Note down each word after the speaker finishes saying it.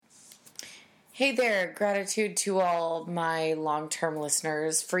Hey there, gratitude to all my long-term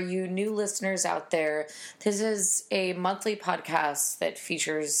listeners. For you new listeners out there, this is a monthly podcast that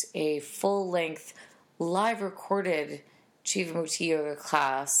features a full-length, live recorded Jivamukti Yoga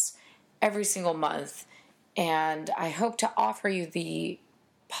class every single month. And I hope to offer you the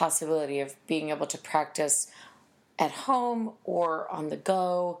possibility of being able to practice at home or on the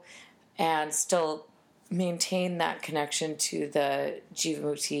go and still maintain that connection to the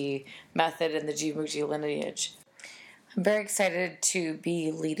Jivamukti method and the Jivamukti lineage. I'm very excited to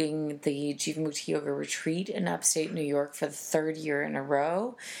be leading the Jivamukti Yoga Retreat in upstate New York for the third year in a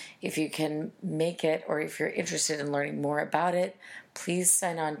row. If you can make it, or if you're interested in learning more about it, please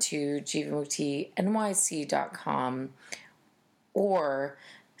sign on to jivamuktinyc.com or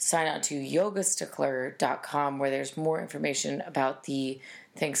sign on to yogastickler.com, where there's more information about the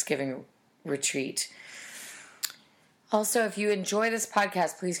Thanksgiving retreat. Also, if you enjoy this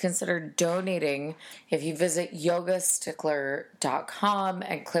podcast, please consider donating. If you visit yogastickler.com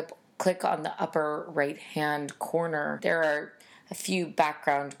and click on the upper right-hand corner, there are a few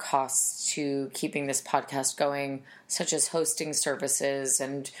background costs to keeping this podcast going, such as hosting services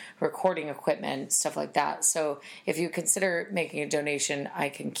and recording equipment, stuff like that. So if you consider making a donation, I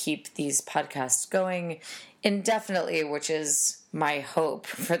can keep these podcasts going indefinitely, which is my hope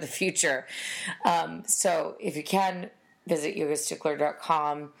for the future. So if you can, visit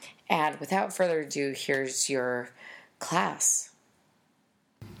yogastickler.com. And without further ado, here's your class.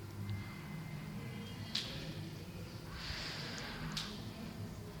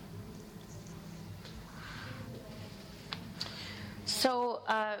 So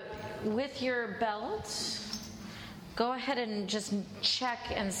with your belt, go ahead and just check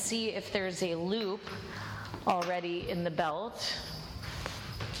and see if there's a loop already in the belt.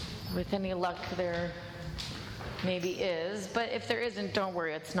 With any luck, there maybe is, but if there isn't, don't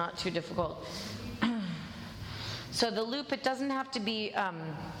worry, it's not too difficult. So the loop, it doesn't have to be an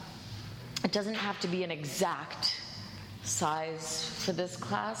exact size for this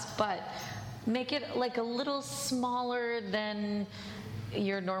class, but make it like a little smaller than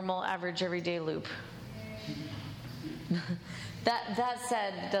your normal average everyday loop. That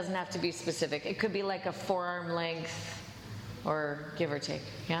said, it doesn't have to be specific. It could be like a forearm length or give or take,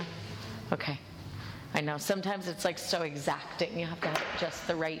 yeah? Okay. I know, sometimes it's like so exacting. You have to have just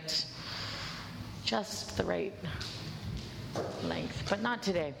the right length, but not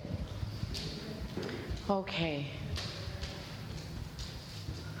today. Okay.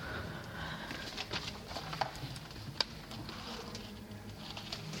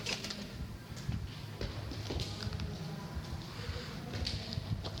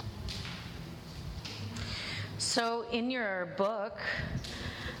 So in your book,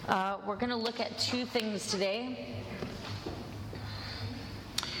 we're going to look at two things today.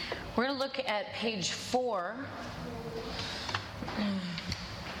 We're going to look at page 4,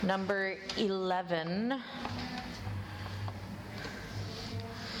 number 11.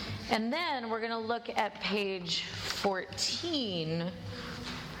 And then we're going to look at page 14,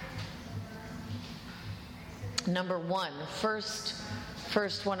 number 1,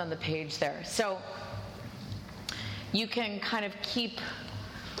 first one on the page there. So you can kind of keep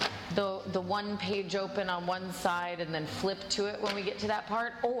the one page open on one side and then flip to it when we get to that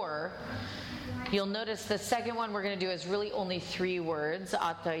part, or you'll notice the second one we're going to do is really only 3 words,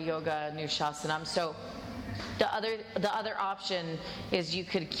 Atta Yoga Nushasanam. So the other option is you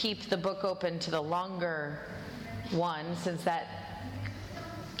could keep the book open to the longer one, since that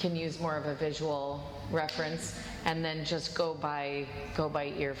can use more of a visual reference, and then just go by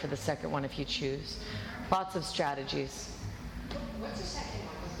ear for the second one if you choose. Lots of strategies. What's the second one?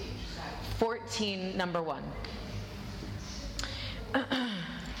 14, number 1.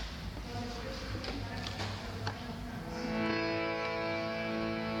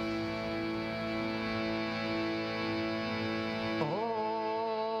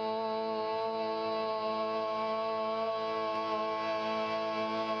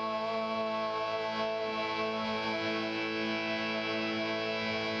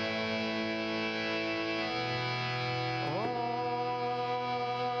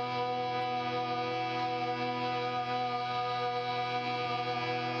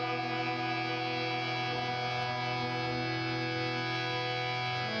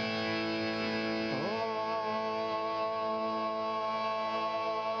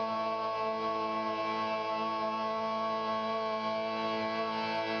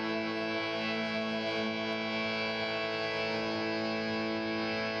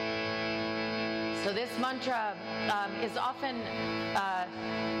 So this mantra is often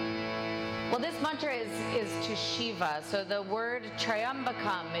Well, this mantra is to Shiva. So the word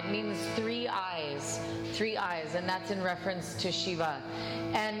Triambakam, it means three eyes, and that's in reference to Shiva.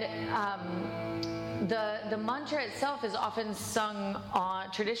 And the mantra itself is often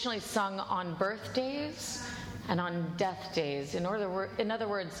traditionally sung on birthdays and on death days. In other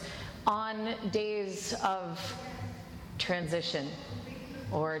words, on days of transition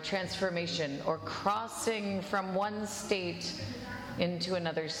or transformation or crossing from one state into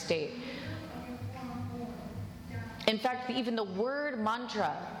another state. In fact, even the word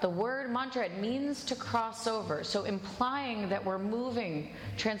mantra, it means to cross over. So implying that we're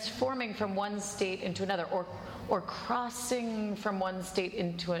transforming from one state into another, or crossing from one state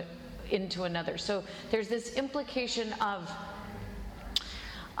into another. So there's this implication of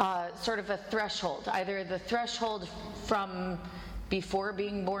sort of a threshold, either the threshold from before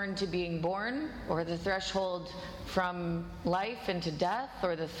being born to being born, or the threshold from life into death,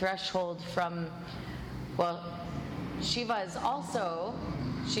 or the threshold from, Shiva is also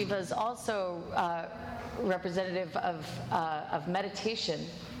representative of meditation.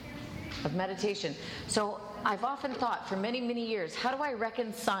 So I've often thought for many, many years, how do I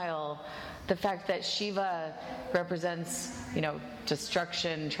reconcile the fact that Shiva represents,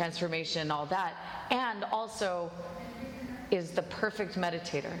 destruction, transformation, all that, and also is the perfect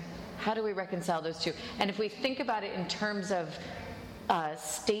meditator? How do we reconcile those two? And if we think about it in terms of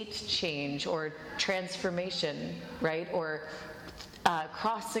state change or transformation, right? Or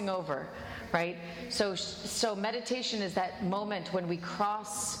crossing over, right? So meditation is that moment when we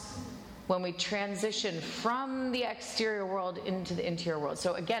transition from the exterior world into the interior world.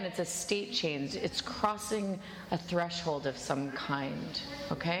 So again, it's a state change. It's crossing a threshold of some kind,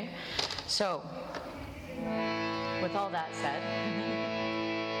 okay? So, with all that said,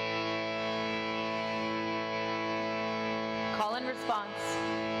 call and response.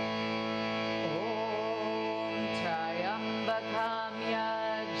 Om Triambakam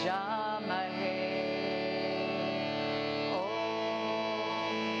Yajamahe.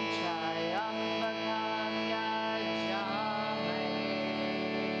 Om Triambakam Yajamahe.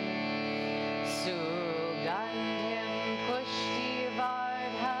 Sugandhim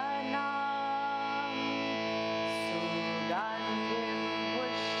Pushtivardhanam. Sugandhim Gandhim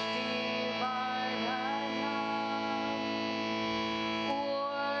Pushtivardhanam.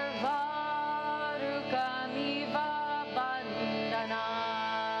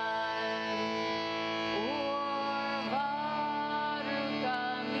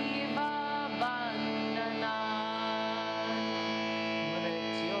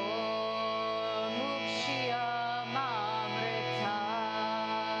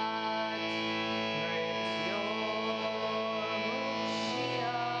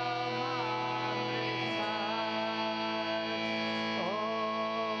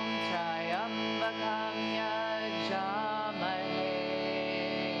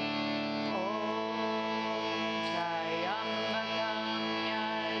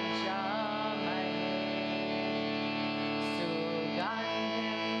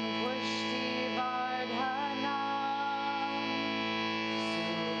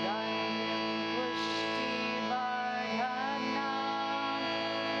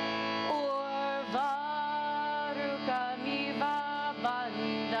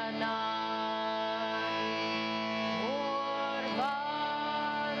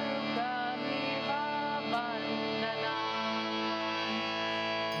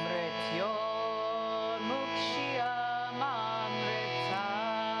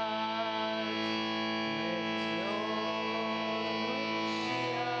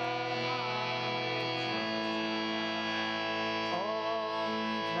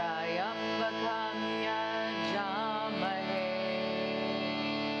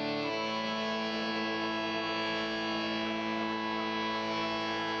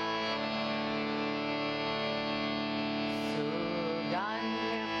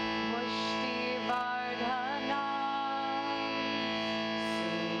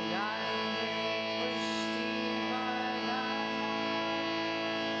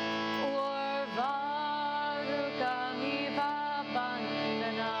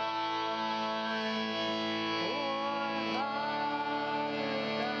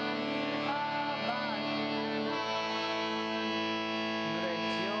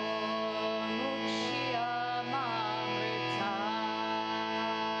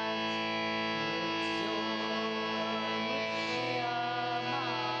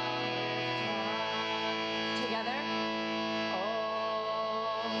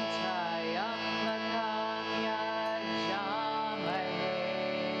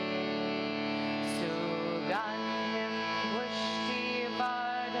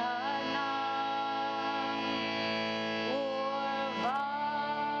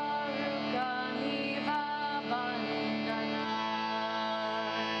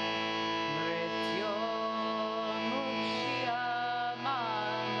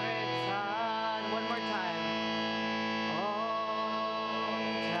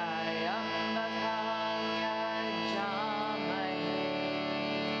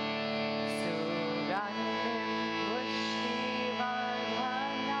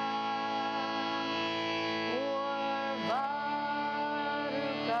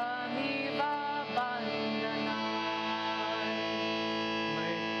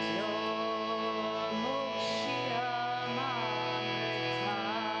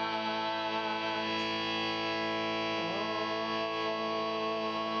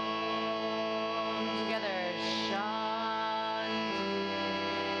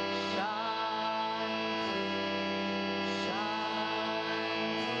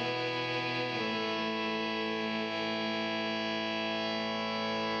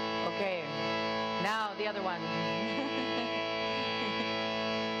 Now, the other one.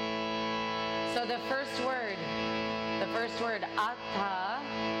 So the first word, atha,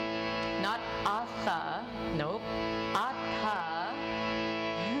 not atha, nope, atha,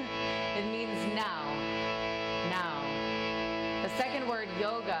 it means now. The second word,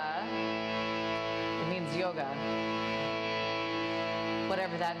 yoga, it means yoga,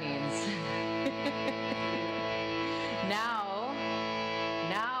 whatever that means. Now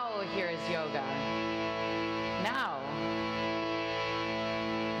here is yoga. Now.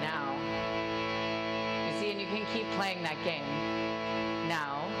 You see, and you can keep playing that game.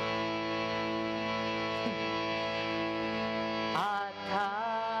 Now. Atha.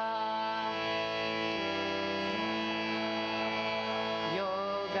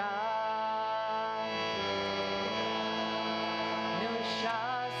 Yoga.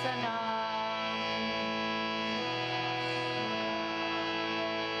 Nushasana.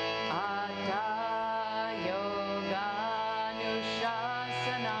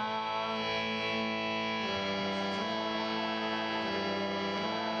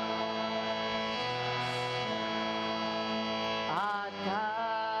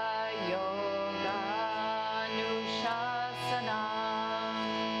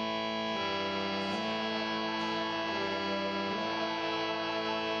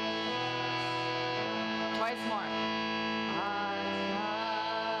 Twice more.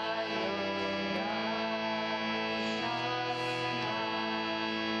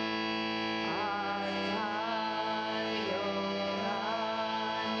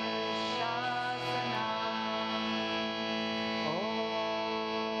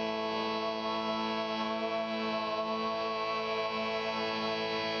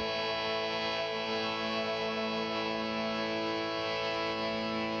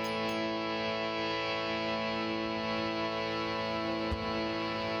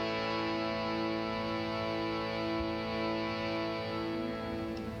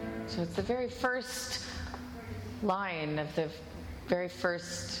 So it's the very first line of the very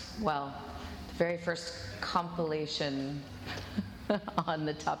first compilation on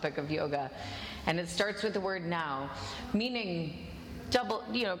the topic of yoga. And it starts with the word now, meaning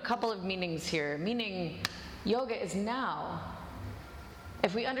a couple of meanings here, meaning yoga is now.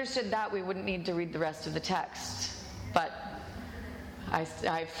 If we understood that, we wouldn't need to read the rest of the text. But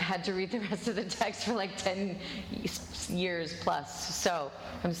I've had to read the rest of the text for like 10 years plus, so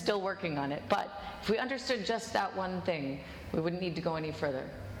I'm still working on it. But if we understood just that one thing, we wouldn't need to go any further,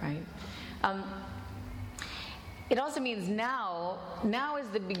 right? It also means now is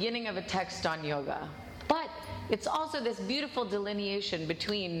the beginning of a text on yoga. But it's also this beautiful delineation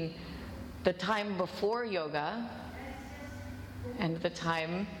between the time before yoga and the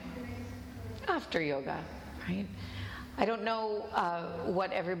time after yoga, right? I don't know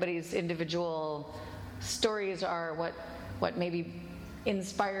what everybody's individual stories are, what maybe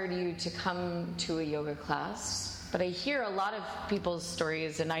inspired you to come to a yoga class, but I hear a lot of people's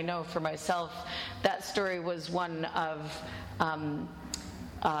stories, and I know for myself that story was one of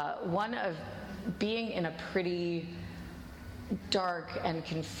being in a pretty dark and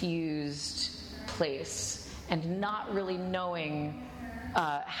confused place and not really knowing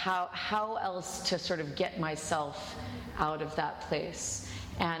how else to sort of get myself out of that place.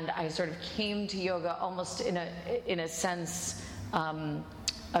 And I sort of came to yoga almost in a sense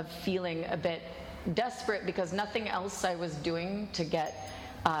of feeling a bit desperate because nothing else I was doing to get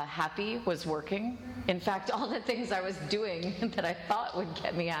happy was working. In fact, all the things I was doing that I thought would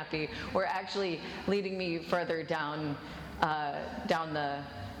get me happy were actually leading me further down the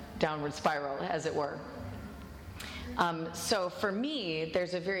downward spiral, as it were. So for me,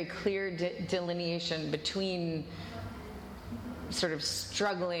 there's a very clear delineation between sort of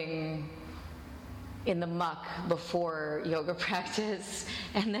struggling in the muck before yoga practice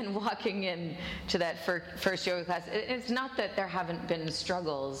and then walking into that first yoga class. It's not that there haven't been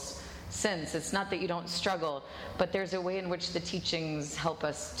struggles since. It's not that you don't struggle, but there's a way in which the teachings help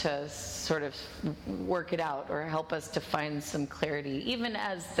us to sort of work it out or help us to find some clarity, even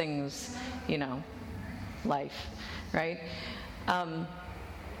as things, life, right?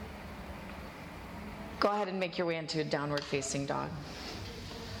 Go ahead and make your way into a downward facing dog.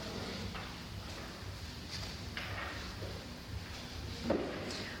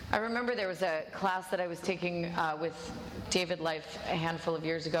 I remember there was a class that I was taking with David Life a handful of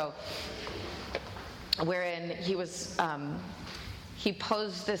years ago, wherein he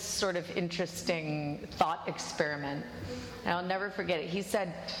posed this sort of interesting thought experiment, and I'll never forget it. He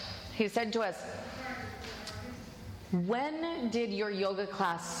said to us, "When did your yoga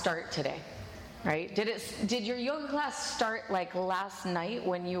class start today?" right? Did your yoga class start like last night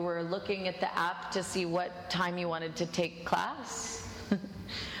when you were looking at the app to see what time you wanted to take class?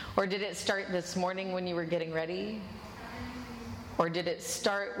 Or did it start this morning when you were getting ready? Or did it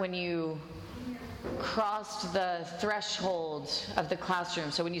start when you crossed the threshold of the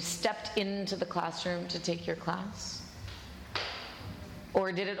classroom? So when you stepped into the classroom to take your class?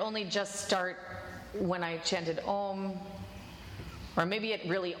 Or did it only just start when I chanted Om? Or maybe it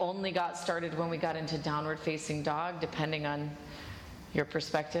really only got started when we got into downward facing dog, depending on your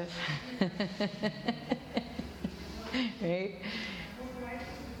perspective. Right?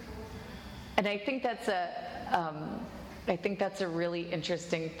 And I think that's a really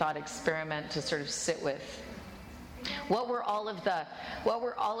interesting thought experiment to sort of sit with. What were all of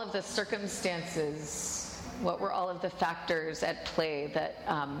the circumstances? What were all of the factors at play that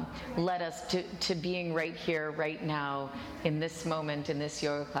led us to being right here, right now, in this moment, in this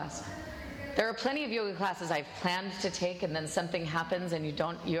yoga class? There are plenty of yoga classes I've planned to take, and then something happens, and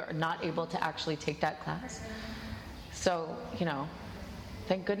you're not able to actually take that class. So,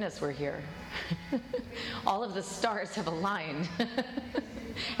 thank goodness we're here. All of the stars have aligned,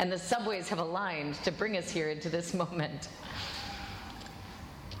 and the subways have aligned to bring us here into this moment.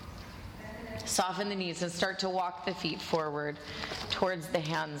 Soften the knees and start to walk the feet forward towards the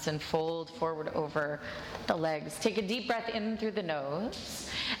hands and fold forward over the legs. Take a deep breath in through the nose,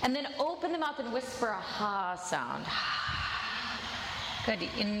 and then open the mouth and whisper a ha sound. Good.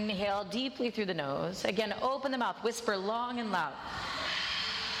 Inhale deeply through the nose. Again, open the mouth, whisper long and loud.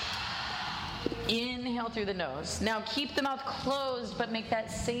 Inhale through the nose. Now keep the mouth closed, but make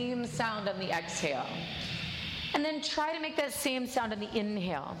that same sound on the exhale. And then try to make that same sound on the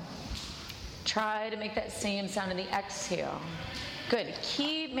inhale. Try to make that same sound on the exhale. Good.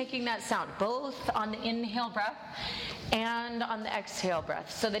 Keep making that sound, both on the inhale breath and on the exhale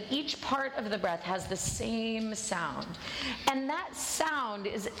breath, so that each part of the breath has the same sound. And that sound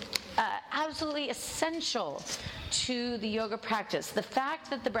is absolutely essential to the yoga practice. The fact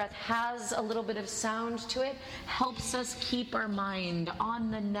that the breath has a little bit of sound to it helps us keep our mind on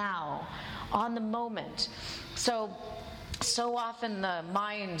the now, on the moment. So often the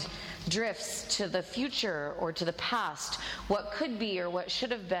mind drifts to the future or to the past, what could be or what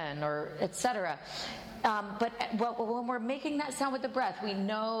should have been, or etc. But when we're making that sound with the breath, we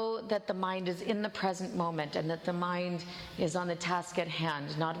know that the mind is in the present moment and that the mind is on the task at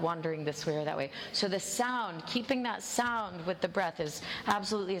hand, not wandering this way or that way. So the sound, keeping that sound with the breath is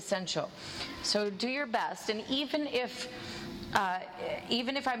absolutely essential. So do your best, and even if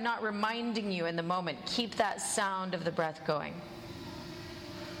I'm not reminding you in the moment, keep that sound of the breath going.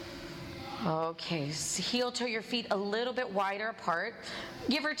 Okay, heel toe your feet a little bit wider apart.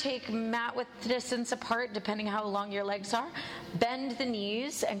 Give or take mat width distance apart, depending how long your legs are. Bend the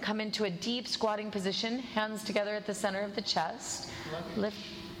knees and come into a deep squatting position, hands together at the center of the chest. Lift.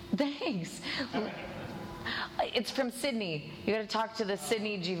 Thanks. It's from Sydney. You got to talk to the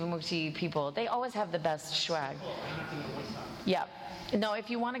Sydney Jivamukti people. They always have the best swag. Yeah. No, if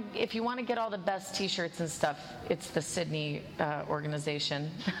you want to get all the best T-shirts and stuff, it's the Sydney organization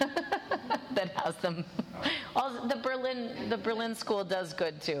that has them. Also, the Berlin school does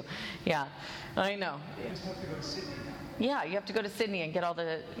good too. Yeah, I know. Yeah, you have to go to Sydney and get all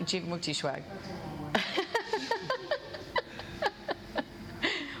the Jivamukti swag.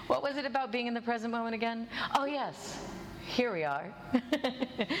 What was it about being in the present moment again? Oh yes. Here we are.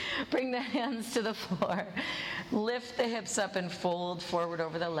 Bring the hands to the floor. Lift the hips up and fold forward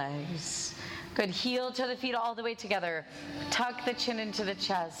over the legs. Good. Heel to the feet all the way together. Tuck the chin into the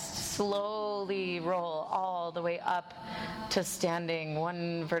chest. Slowly roll all the way up to standing,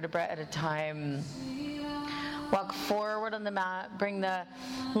 one vertebra at a time. Walk forward on the mat. Bring the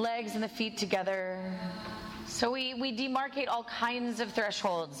legs and the feet together. So we demarcate all kinds of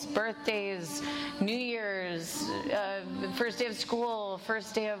thresholds: birthdays, New Year's, first day of school,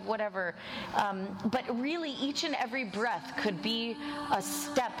 first day of whatever. But really, each and every breath could be a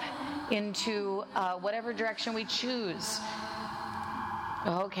step into whatever direction we choose.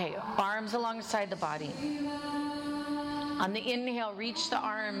 Okay, arms alongside the body. On the inhale, reach the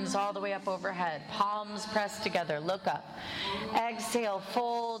arms all the way up overhead. Palms pressed together. Look up. Exhale,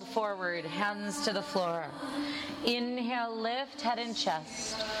 fold forward. Hands to the floor. Inhale, lift head and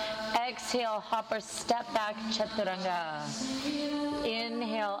chest. Exhale, hop or step back, chaturanga.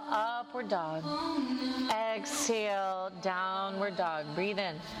 Inhale, upward dog. Exhale, downward dog. Breathe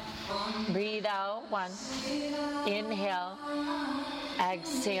in. Breathe out. 1. Inhale.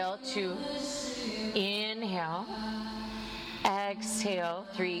 Exhale. 2. Inhale. Exhale.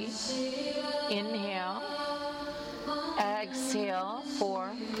 3. Inhale. Exhale,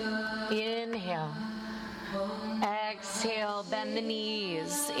 4. Inhale. Exhale, bend the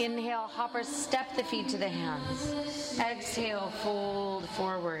knees. Inhale, hop or step the feet to the hands. Exhale, fold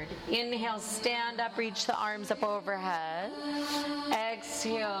forward. Inhale, stand up, reach the arms up overhead.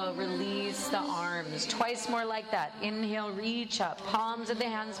 Exhale, release the arms. Twice more like that. Inhale, reach up, palms of the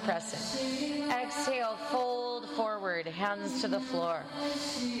hands pressing. Exhale, fold forward, hands to the floor.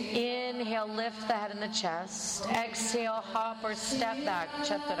 Inhale, lift the head and the chest. Exhale, hop or step back,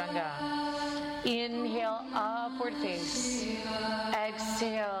 chaturanga. Inhale, upward face.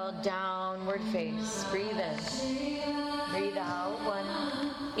 Exhale, downward face. Breathe in. Breathe out.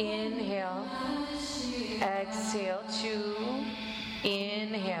 1. Inhale. Exhale. 2.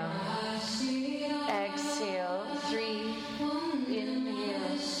 Inhale. Exhale. 3.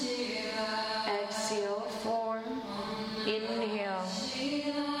 Inhale. Exhale. 4. Inhale.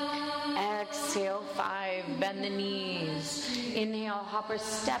 Exhale, 5. Bend the knees. Inhale, hop or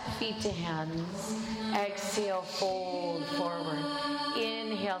step feet to hands. Exhale, fold forward.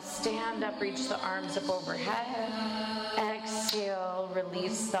 Inhale, stand up, reach the arms up overhead. Exhale,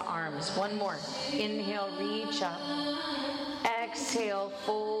 release the arms. One more. Inhale, reach up. Exhale,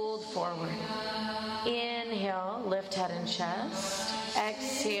 fold forward. Inhale, lift head and chest.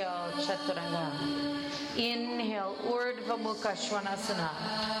 Exhale, chaturanga. Inhale, Urdhva Mukha Svanasana.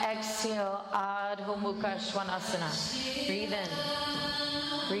 Exhale, Adho Mukha Svanasana. Breathe in.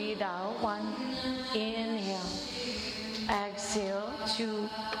 Breathe out. 1. Inhale. Exhale. 2.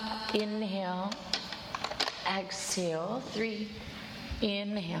 Inhale. Exhale. 3.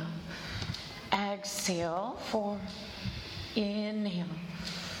 Inhale. Exhale. 4. Inhale.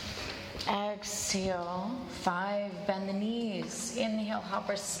 Exhale. 5. Bend the knees. Inhale, hop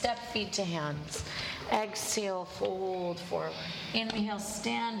or step feet to hands. Exhale, fold forward. Inhale,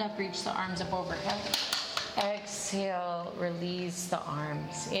 stand up, reach the arms up overhead. Exhale, release the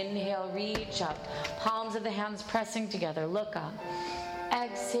arms. Inhale, reach up. Palms of the hands pressing together. Look up.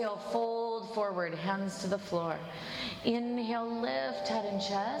 Exhale, fold forward, hands to the floor. Inhale, lift head and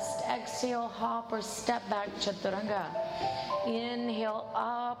chest. Exhale, hop or step back, chaturanga. Inhale,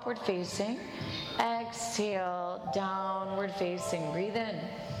 upward facing. Exhale, downward facing. Breathe in.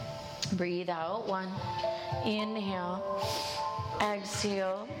 Breathe out. 1. Inhale.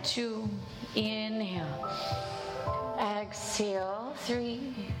 Exhale. 2. Inhale. Exhale.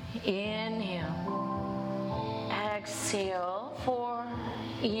 3. Inhale. Exhale. 4.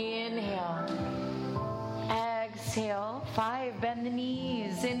 Inhale. Exhale. 5. Bend the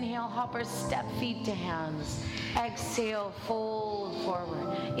knees. Inhale, hop or step feet to hands. Exhale, fold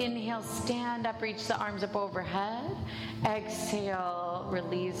forward. Inhale, stand up, reach the arms up overhead. Exhale,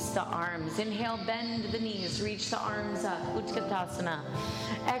 release the arms. Inhale, bend the knees, reach the arms up. Utkatasana.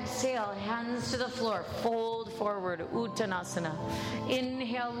 Exhale, hands to the floor, fold forward. Uttanasana.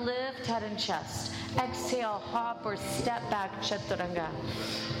 Inhale, lift head and chest. Exhale, hop or step back, chaturanga.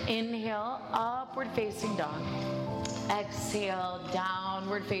 Inhale, upward facing dog. Exhale,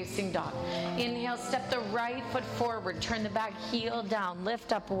 downward facing dog. Inhale, step the right foot forward, turn the back heel down,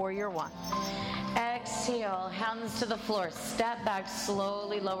 lift up, warrior 1. Exhale, hands to the floor, step back,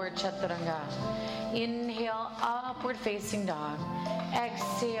 slowly lower chaturanga. Inhale, upward facing dog.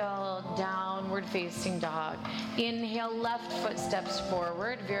 Exhale, downward facing dog. Inhale, left foot steps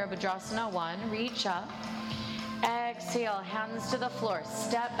forward, Virabhadrasana 1, reach up. Exhale, hands to the floor.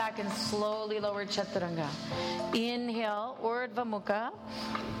 Step back and slowly lower chaturanga. Inhale, Urdhva Mukha.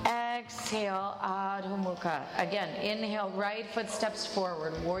 Exhale, Adho Mukha. Again, inhale, right foot steps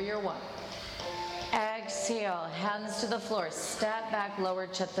forward, warrior 1. Exhale, hands to the floor. Step back, lower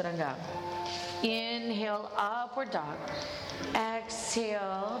chaturanga. Inhale, upward dog.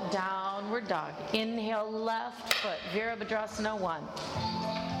 Exhale, downward dog. Inhale, left foot, Virabhadrasana 1.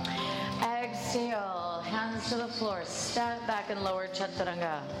 Exhale, hands to the floor, step back and lower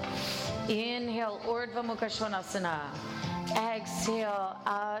chaturanga. Inhale, Urdhva Mukha Svanasana. Exhale,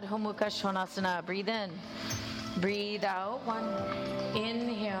 Adho Mukha Svanasana. Breathe in. Breathe out. 1.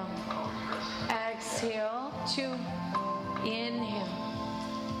 Inhale. Exhale. 2. Inhale.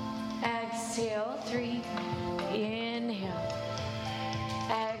 Exhale. 3. Inhale.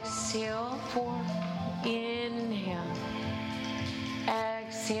 Exhale. 4. Inhale.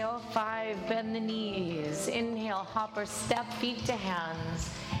 Exhale, 5. bend the knees. Inhale, hop or step, feet to hands.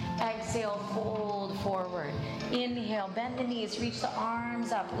 Exhale, fold forward. Inhale, bend the knees, reach the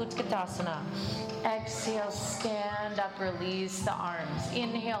arms up, Utkatasana. Exhale, stand up, release the arms.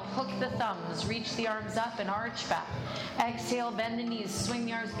 Inhale, hook the thumbs, reach the arms up and arch back. Exhale, bend the knees, swing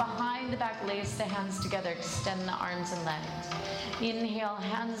the arms behind the back, lace the hands together, extend the arms and legs. Inhale,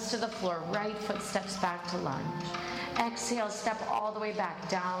 hands to the floor, right foot steps back to lunge. Exhale, step all the way back,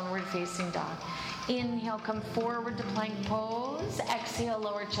 downward facing dog. Inhale, come forward to plank pose. Exhale,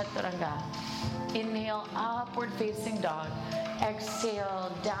 lower chaturanga. Inhale, upward facing dog.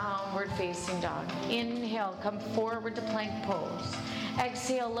 Exhale, downward facing dog. Inhale, come forward to plank pose.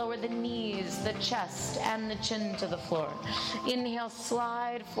 Exhale, lower the knees, the chest, and the chin to the floor. Inhale,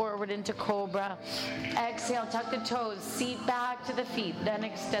 slide forward into cobra. Exhale, tuck the toes, seat back to the feet, then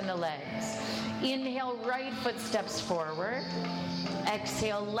extend the legs. Inhale, right foot steps forward.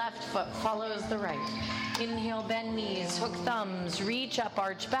 Exhale, left foot follows the right. Inhale, bend knees, hook thumbs, reach up,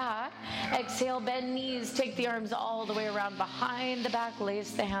 arch back. Exhale, bend knees, take the arms all the way around behind the back,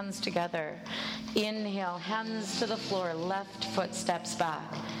 lace the hands together. Inhale, hands to the floor, left foot steps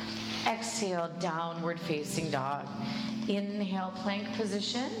back. Exhale, downward facing dog. Inhale, plank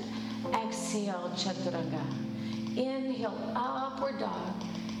position. Exhale, chaturanga. Inhale, upward dog.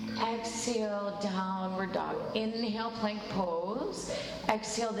 Exhale, downward dog. Inhale, plank pose.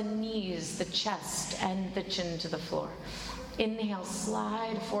 Exhale, the knees, the chest, and the chin to the floor. Inhale,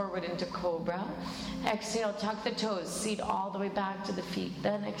 slide forward into cobra. Exhale, tuck the toes, seat all the way back to the feet.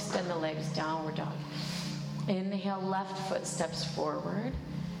 Then extend the legs, downward dog. Inhale, left foot steps forward.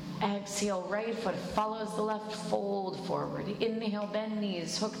 Exhale, right foot follows the left, fold forward. Inhale, bend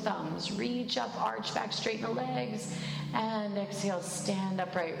knees, hook thumbs, reach up, arch back, straighten the legs. And exhale, stand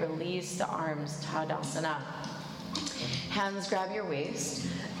upright, release the arms, Tadasana. Hands grab your waist.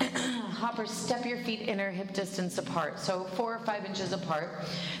 Hop or step your feet inner hip distance apart, so 4 or 5 inches apart.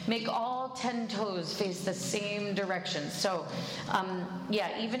 Make all 10 toes face the same direction. So,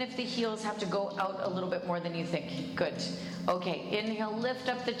 even if the heels have to go out a little bit more than you think. Good. Okay, inhale, lift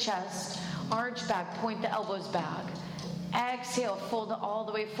up the chest, arch back, point the elbows back. Exhale, fold all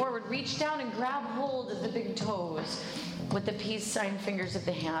the way forward. Reach down and grab hold of the big toes with the peace sign fingers of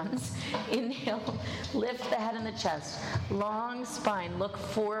the hands. Inhale, lift the head and the chest. Long spine, look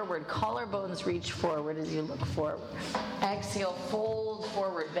forward. Collarbones reach forward as you look forward. Exhale, fold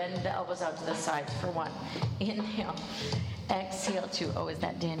forward. Bend the elbows out to the sides for 1. Inhale. Exhale, 2. Oh, is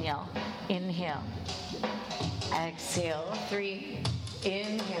that Danielle? Inhale. Exhale, 3.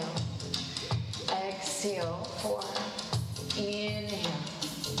 Inhale. Exhale, 4. Inhale.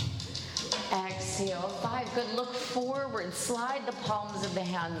 Exhale, 5. Good. Look forward. Slide the palms of the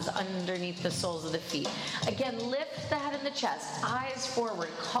hands underneath the soles of the feet. Again, lift the head and the chest. Eyes forward.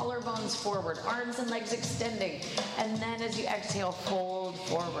 Collarbones forward. Arms and legs extending. And then as you exhale, fold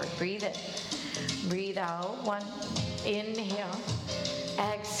forward. Breathe in. Breathe out. 1. Inhale.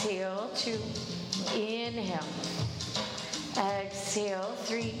 Exhale. 2. Inhale. Exhale.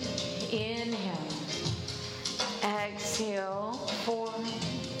 3. Inhale. Exhale. 4.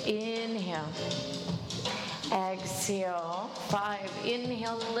 Inhale. Exhale. 5.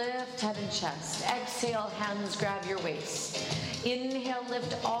 Inhale, lift head and chest. Exhale, hands grab your waist. Inhale,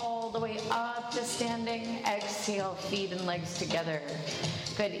 lift all the way up to standing. Exhale, feet and legs together.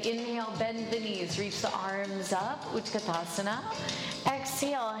 Good. Inhale, bend the knees, reach the arms up, Utkatasana.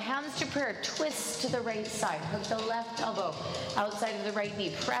 Exhale, hands to prayer, twist to the right side. Hook the left elbow outside of the right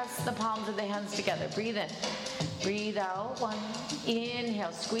knee. Press the palms of the hands together. Breathe in. Breathe out. 1.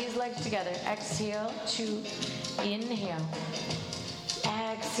 Inhale. Squeeze legs together. Exhale. 2. Inhale.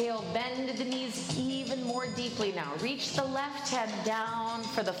 Exhale. Bend the knees even more deeply now. Reach the left hand down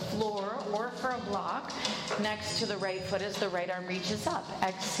for the floor or for a block next to the right foot as the right arm reaches up.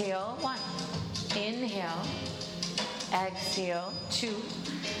 Exhale. 1. Inhale. Exhale. 2.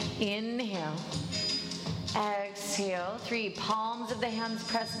 Inhale. Exhale. 3. Palms of the hands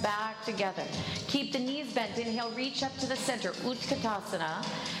press back together. Keep the knees bent. Inhale, reach up to the center. Utkatasana.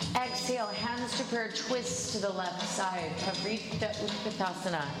 Exhale, hands to prayer. Twist to the left side. Pavrita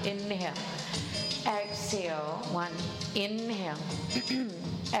Utkatasana. Inhale. Exhale. 1. Inhale.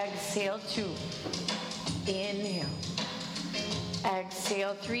 Exhale. 2. Inhale.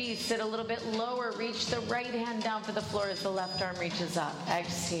 Exhale. 3. Sit a little bit lower. Reach the right hand down for the floor as the left arm reaches up.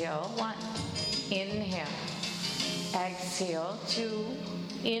 Exhale. 1. Inhale. Exhale. 2.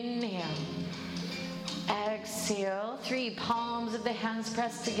 Inhale. Exhale. 3, palms of the hands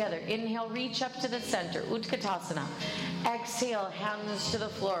pressed together. Inhale, reach up to the center, Utkatasana. Exhale, hands to the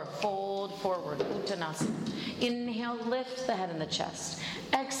floor, fold forward, Uttanasana. Inhale, lift the head and the chest.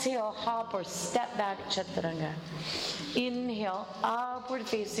 Exhale, hop or step back, Chaturanga. Inhale, upward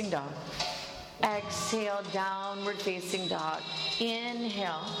facing dog. Exhale, downward facing dog.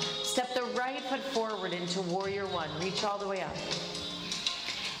 Inhale, step the right foot forward into warrior one. Reach all the way up.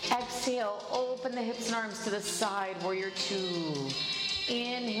 Exhale, open the hips and arms to the side, warrior two.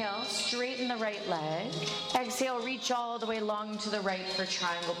 Inhale, straighten the right leg. Exhale, reach all the way long to the right for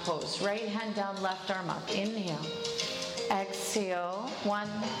triangle pose. Right hand down, left arm up. Inhale. Exhale, 1.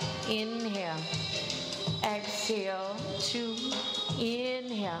 Inhale. Exhale, 2.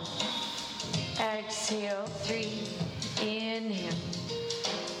 Inhale. Exhale, 3. Inhale.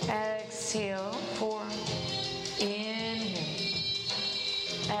 Exhale, 4. Inhale.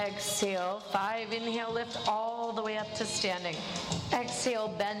 Exhale, 5. Inhale, lift all the way up to standing. Exhale,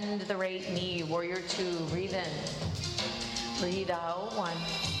 bend the right knee. Warrior two, breathe in. Breathe out, 1.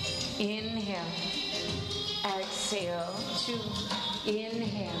 Inhale. Exhale, 2.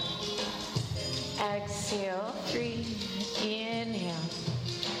 Inhale. Exhale, 3. Inhale.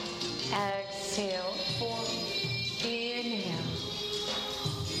 Exhale, 4. Inhale.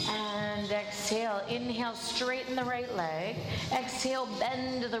 And exhale. Inhale, straighten the right leg. Exhale,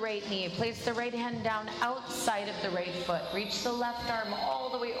 bend the right knee. Place the right hand down outside of the right foot. Reach the left arm all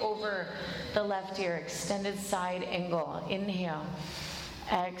the way over the left ear. Extended side angle. Inhale.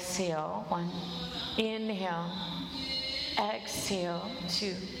 Exhale, 1. Inhale. Exhale,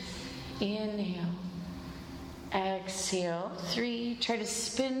 2. Inhale. Exhale, 3. Try to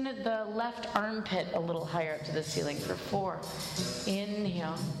spin the left armpit a little higher up to the ceiling for 4.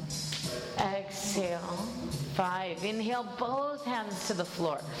 Inhale. Exhale, 5. Inhale, both hands to the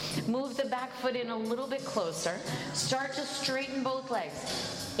floor. Move the back foot in a little bit closer. Start to straighten both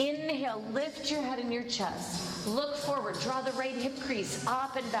legs. Inhale, lift your head and your chest. Look forward, draw the right hip crease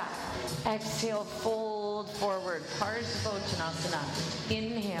up and back. Exhale, fold forward, Parsvottanasana.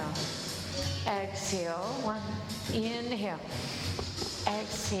 Inhale. Exhale, 1. Inhale.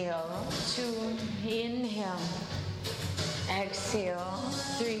 Exhale, 2. Inhale. Exhale,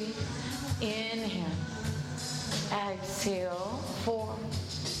 3. Inhale. Exhale, 4.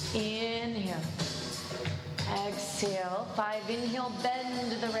 Inhale. Exhale, 5. Inhale,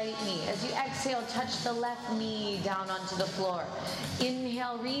 bend the right knee. As you exhale, touch the left knee down onto the floor.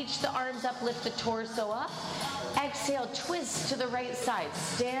 Inhale, reach the arms up, lift the torso up. Exhale, twist to the right side,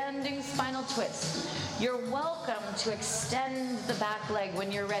 standing spinal twist. You're welcome to extend the back leg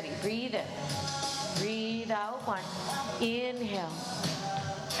when you're ready. Breathe in. Breathe out, 1. Inhale.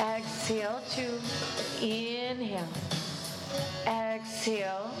 Exhale, 2. Inhale.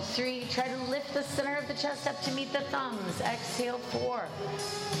 Exhale, 3. Try to lift the center of the chest up to meet the thumbs. Exhale, 4.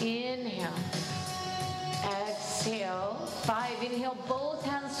 Inhale. Exhale, 5. Inhale, both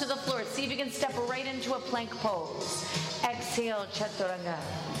hands to the floor. See if you can step right into a plank pose. Exhale, Chaturanga.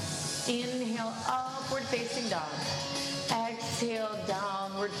 Inhale, upward facing dog. Exhale,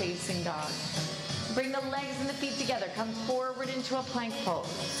 downward facing dog. Bring the legs and the feet together. Come forward into a plank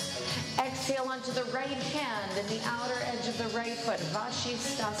pose. Exhale onto the right hand and the outer edge of the right foot.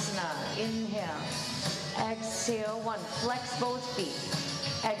 Vashisthasana. Inhale. Exhale, 1. Flex both feet.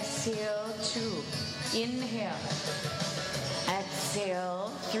 Exhale, 2. Inhale. Exhale,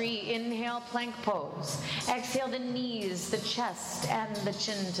 3. Inhale, plank pose. Exhale, the knees, the chest, and the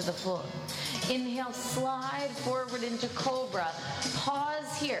chin to the floor. Inhale, slide forward into cobra.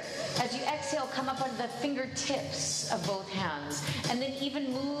 Pause here. As you exhale, come up on the fingertips of both hands. And then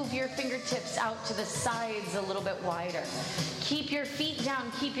even move your fingertips out to the sides a little bit wider. Keep your feet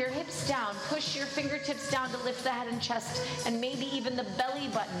down, keep your hips down. Push your fingertips down to lift the head and chest, and maybe even the belly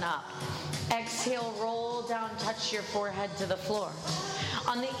button up. Exhale, roll down, touch your forehead to the floor.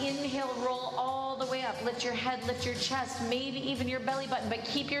 On the inhale, roll all the way up. Lift your head, lift your chest, maybe even your belly button, but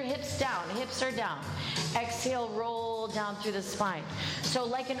keep your hips down. Hips are down. Exhale, roll down through the spine. So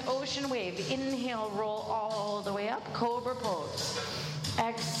like an ocean wave, inhale, roll all the way up, cobra pose.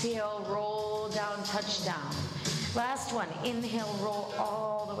 Exhale, roll down, touch down. Last one, inhale, roll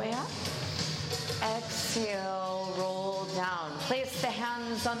all the way up. Exhale, roll down. Place the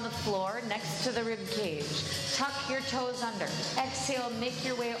hands on the floor next to the rib cage. Tuck your toes under. Exhale, make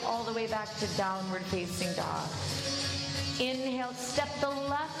your way all the way back to downward facing dog. Inhale, step the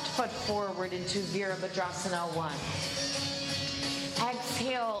left foot forward into Virabhadrasana 1.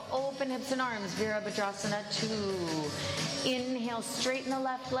 Exhale, open hips and arms, Virabhadrasana 2. Inhale, straighten the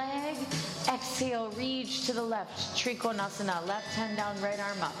left leg. Exhale, reach to the left, Trikonasana. Left hand down, right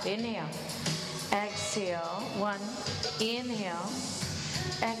arm up. Inhale. Exhale, 1. Inhale.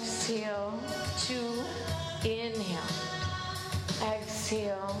 Exhale, 2. Inhale.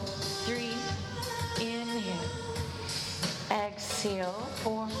 Exhale, 3. Inhale. Exhale,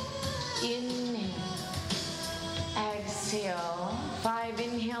 4. Inhale. Exhale, 5.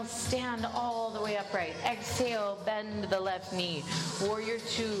 Inhale, stand all the way upright. Exhale, bend the left knee. Warrior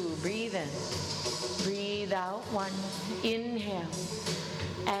 2, breathe in. Breathe out, 1. Inhale.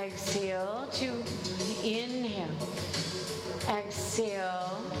 Exhale, 2. Inhale.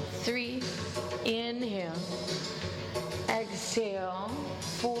 Exhale, 3. Inhale. Exhale,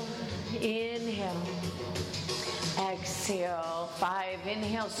 4. Inhale. Exhale, 5.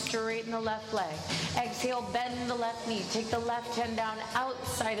 Inhale, straighten the left leg. Exhale, bend the left knee. Take the left hand down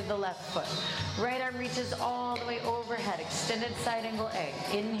outside of the left foot. Right arm reaches all the way overhead. Extended side angle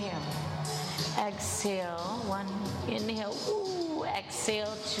A. Inhale. Exhale, 1. Inhale. Ooh.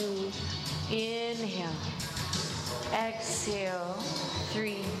 Exhale, 2. Inhale. Exhale,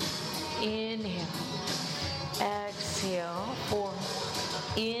 3. Inhale. Exhale, 4.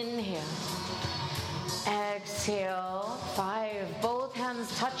 Inhale. Exhale, 5. Both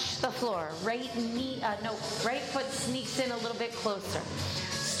hands touch the floor. Right foot sneaks in a little bit closer.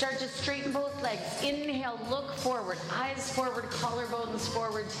 Start to straighten both legs. Inhale, look forward. Eyes forward, collarbones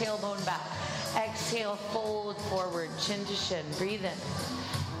forward, tailbone back. Exhale, fold forward, chin to shin. Breathe in.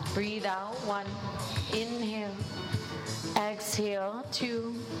 Breathe out, 1. Inhale. Exhale,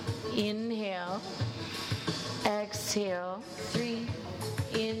 2. Inhale. Exhale, 3.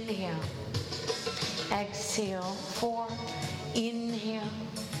 Inhale. Exhale, 4. Inhale.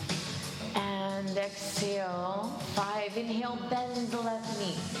 And exhale, 5. Inhale, bend the left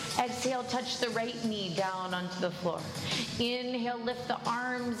knee. Exhale, touch the right knee down onto the floor. Inhale, lift the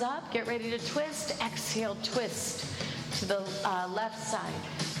arms up. Get ready to twist. Exhale, twist to the left side.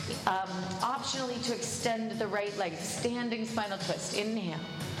 Optionally to extend the right leg. Standing spinal twist. Inhale.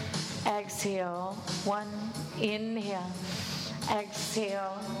 Exhale, 1. Inhale.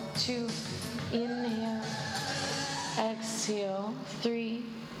 Exhale, 2. Inhale. Exhale, 3.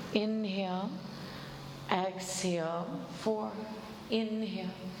 Inhale. Exhale, 4. Inhale.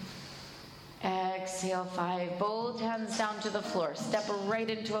 Exhale, 5. Both hands down to the floor. Step right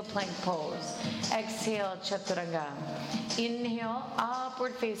into a plank pose. Exhale, chaturanga. Inhale,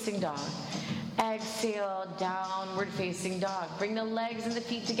 upward facing dog. Exhale, downward facing dog. Bring the legs and the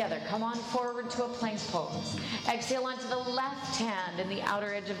feet together. Come on forward to a plank pose. Exhale onto the left hand and the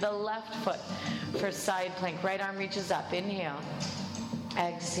outer edge of the left foot for side plank. Right arm reaches up. Inhale.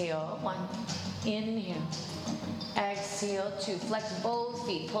 Exhale, 1. Inhale. Exhale, 2. Flex both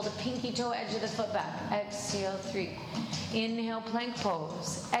feet. Pull the pinky toe edge of the foot back. Exhale, 3. Inhale, plank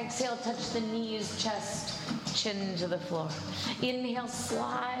pose. Exhale, touch the knees, chest, chin to the floor. Inhale,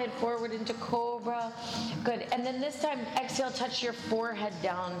 slide forward into cobra. Good. And then this time, exhale, touch your forehead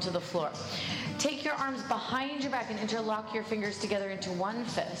down to the floor. Take your arms behind your back and interlock your fingers together into one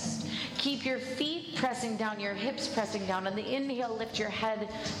fist. Keep your feet pressing down, your hips pressing down. On the inhale, lift your head,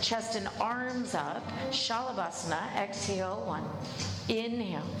 chest, and arms up. Shalabhasana. Exhale, 1.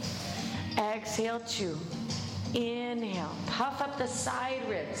 Inhale. Exhale, 2. Inhale. Puff up the side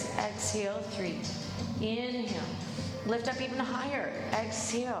ribs. Exhale, 3. Inhale. Lift up even higher.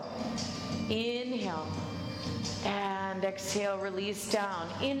 Exhale. Inhale. And exhale, release down.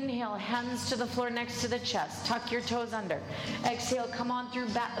 Inhale, hands to the floor next to the chest. Tuck your toes under. Exhale, come on through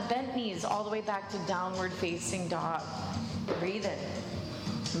bent knees all the way back to downward facing dog. Breathe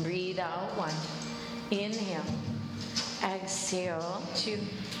in. Breathe out, 1. Inhale. Exhale, 2.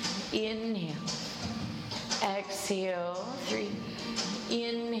 Inhale. Exhale, 3.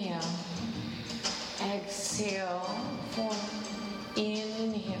 Inhale. Exhale, 4.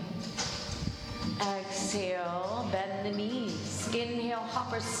 Inhale. Exhale, bend the knees. Inhale,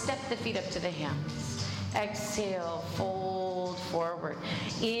 hop or step the feet up to the hands. Exhale, fold forward.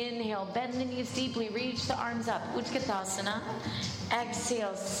 Inhale, bend the knees deeply, reach the arms up. Utkatasana.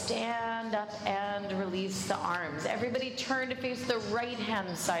 Exhale, stand up and release the arms. Everybody turn to face the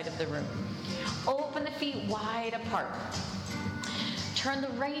right-hand side of the room. Open the feet wide apart. Turn the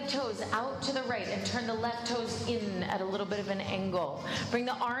right toes out to the right and turn the left toes in at a little bit of an angle. Bring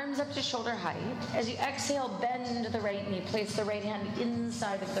the arms up to shoulder height. As you exhale, bend the right knee. Place the right hand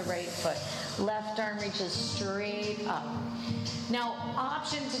inside of the right foot. Left arm reaches straight up. Now,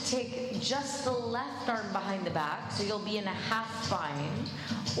 option to take just the left arm behind the back, so you'll be in a half bind.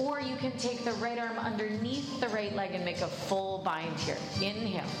 Or you can take the right arm underneath the right leg and make a full bind here.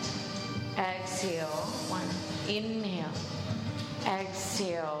 Inhale. Exhale. 1. Inhale.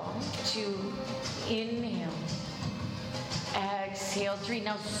 Exhale, 2, inhale. Exhale, 3.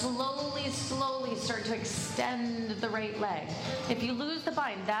 Now slowly start to extend the right leg. If you lose the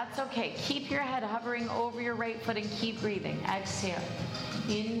bind, that's okay. Keep your head hovering over your right foot and keep breathing. Exhale.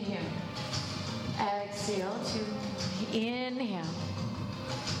 Inhale. Exhale, 2. Inhale.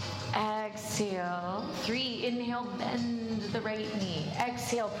 Exhale, 3. Inhale, bend the right knee.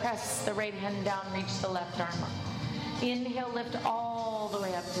 Exhale, press the right hand down, reach the left arm up. Inhale, lift all the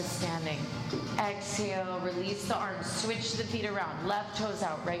way up to standing. Exhale, release the arms. Switch the feet around. Left toes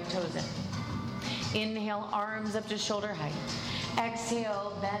out, right toes in. Inhale, arms up to shoulder height.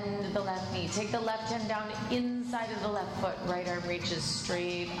 Exhale, bend the left knee. Take the left hand down inside of the left foot. Right arm reaches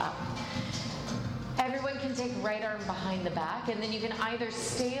straight up. Everyone can take right arm behind the back, and then you can either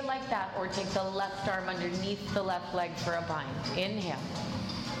stay like that or take the left arm underneath the left leg for a bind. Inhale.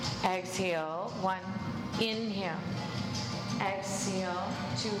 Exhale. 1. Inhale. Exhale.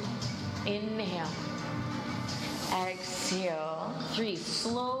 2. Inhale. Exhale. 3.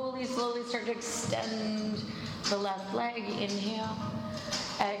 Slowly start to extend the left leg. Inhale.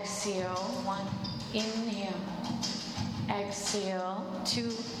 Exhale. 1. Inhale. Exhale.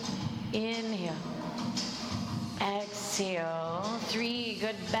 2. Inhale. Exhale. 3.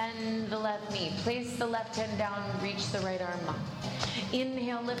 Good. Bend the left knee. Place the left hand down. Reach the right arm up.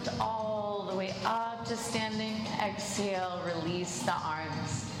 Inhale. Lift all the way up to standing. Exhale. Release the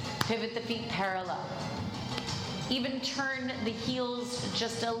arms. Pivot the feet parallel. Even turn the heels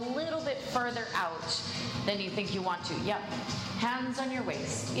just a little bit further out than you think you want to. Yep. Hands on your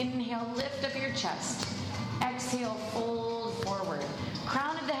waist. Inhale. Lift up your chest. Exhale. Fold forward.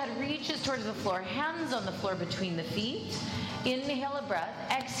 Crown of the head reaches towards the floor. Hands on the floor between the feet. Inhale a breath.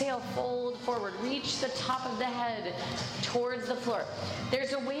 Exhale, fold forward. Reach the top of the head towards the floor.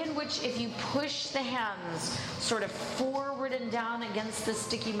 There's a way in which if you push the hands sort of forward and down against the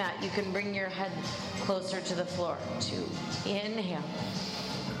sticky mat, you can bring your head closer to the floor. 2. Inhale.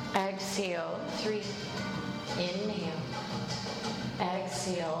 Exhale. 3. Inhale.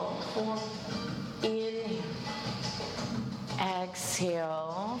 Exhale. 4. Inhale.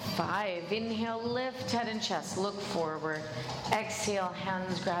 Exhale. 5. Inhale, lift head and chest. Look forward. Exhale,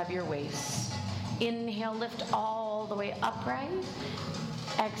 hands grab your waist. Inhale, lift all the way upright.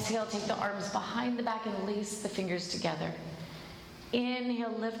 Exhale, take the arms behind the back and lace the fingers together.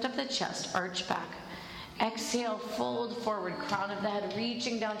 Inhale, lift up the chest, arch back. Exhale, fold forward, crown of the head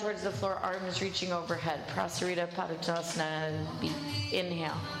reaching down towards the floor, arms reaching overhead. Prasarita Padottanasana.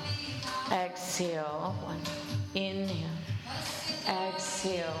 Inhale. Exhale. 1. Inhale.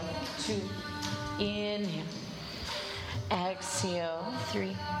 Exhale. 2. Inhale. Exhale.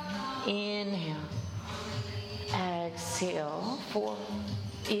 3. Inhale. Exhale. 4.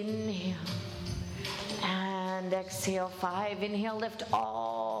 Inhale. And exhale. 5. Inhale, lift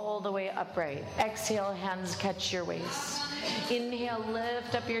all the way upright. Exhale, hands catch your waist. Inhale,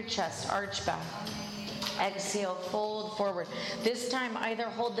 lift up your chest, arch back. Exhale, fold forward. This time, either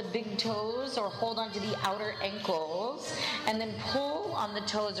hold the big toes or hold onto the outer ankles, and then pull on the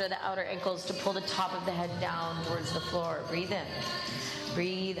toes or the outer ankles to pull the top of the head down towards the floor. Breathe in.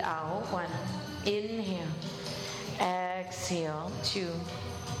 Breathe out. 1. Inhale. Exhale. 2.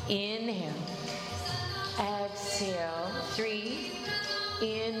 Inhale. Exhale. 3.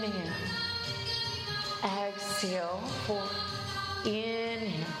 Inhale. Exhale. 4.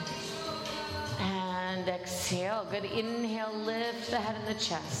 Inhale. And exhale. Good. Inhale, lift the head and the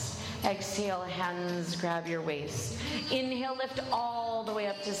chest. Exhale, hands grab your waist. Inhale, lift all the way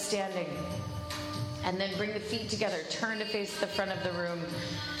up to standing. And then bring the feet together. Turn to face the front of the room.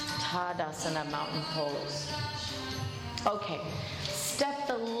 Tadasana, mountain pose. Okay. Step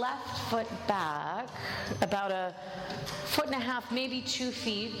the left foot back about 1.5 feet, maybe 2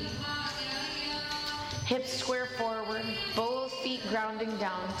 feet. Hips square forward, both feet grounding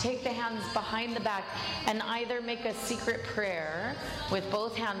down. Take the hands behind the back and either make a secret prayer with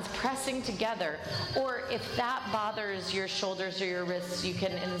both hands pressing together, or if that bothers your shoulders or your wrists, you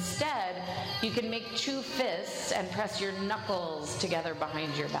can make 2 fists and press your knuckles together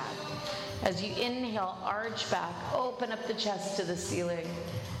behind your back. As you inhale, arch back, open up the chest to the ceiling.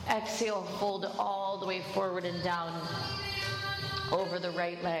 Exhale, fold all the way forward and down over the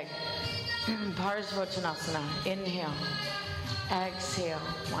right leg. Parsvottanasana. Inhale. Exhale.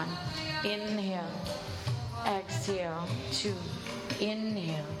 1. Inhale. Exhale. 2.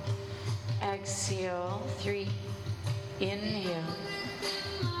 Inhale. Exhale. 3. Inhale.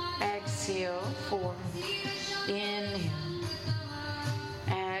 Exhale. 4. Inhale.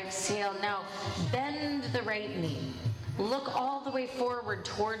 Exhale. Now bend the right knee. Look all the way forward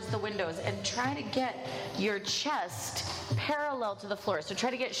towards the windows and try to get your chest parallel to the floor. So try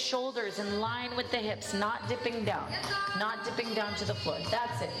to get shoulders in line with the hips, not dipping down. Not dipping down to the floor.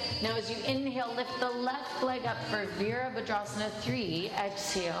 That's it. Now as you inhale, lift the left leg up for Virabhadrasana 3.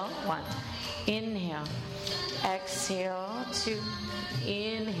 Exhale. 1. Inhale. Exhale. 2.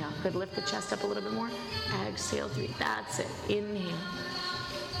 Inhale. Good. Lift the chest up a little bit more. Exhale. 3. That's it. Inhale.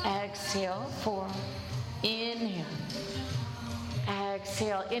 Exhale. 4. Inhale.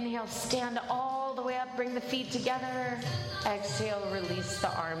 Exhale. Inhale. Stand all the way up. Bring the feet together. Exhale. Release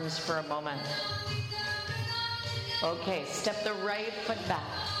the arms for a moment. Okay. Step the right foot back.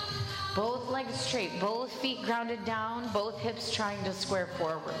 Both legs straight. Both feet grounded down. Both hips trying to square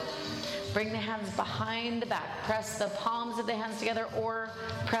forward. Bring the hands behind the back. Press the palms of the hands together or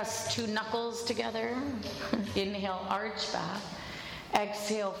press 2 knuckles together. Inhale. Arch back.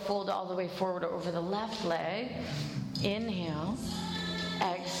 Exhale, fold all the way forward over the left leg. Inhale.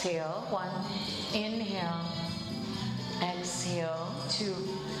 Exhale. 1. Inhale. Exhale. 2.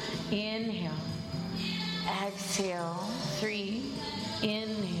 Inhale. Exhale. 3.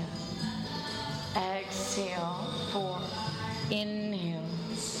 Inhale. Exhale. 4. Inhale.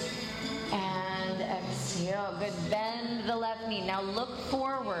 And exhale. Good. Bend the left knee. Now look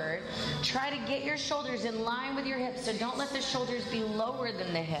forward. Try to get your shoulders in line with your hips. So don't let the shoulders be lower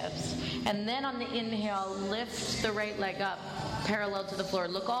than the hips. And then on the inhale, lift the right leg up parallel to the floor.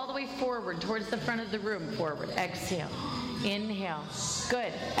 Look all the way forward towards the front of the room. Forward. Exhale. Inhale.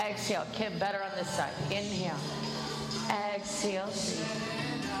 Good. Exhale. Kid, better on this side. Inhale. Exhale.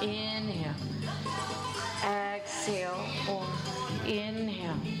 3. Inhale. Exhale. 4.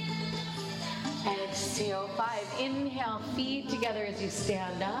 Inhale. Exhale. 5. Inhale. Feet together as you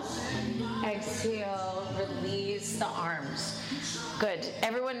stand up. Exhale. Release the arms. Good.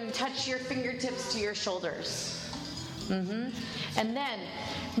 Everyone touch your fingertips to your shoulders. And then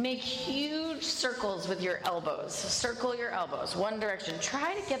make huge circles with your elbows. Circle your elbows. One direction.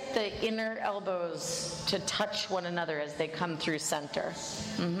 Try to get the inner elbows to touch one another as they come through center.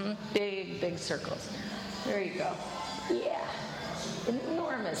 Big, big circles. There you go. Yeah.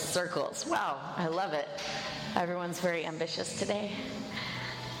 Enormous circles. Wow, I love it. Everyone's very ambitious today.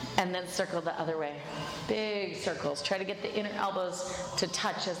 And then circle the other way. Big circles. Try to get the inner elbows to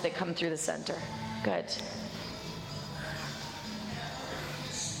touch as they come through the center. Good.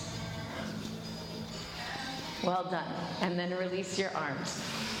 Well done. And then release your arms.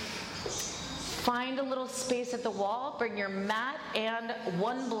 Find a little space at the wall. Bring your mat and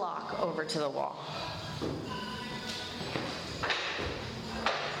 1 block over to the wall.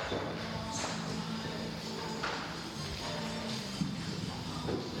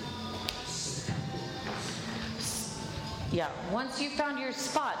 Yeah, once you've found your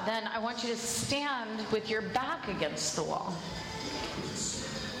spot, then I want you to stand with your back against the wall.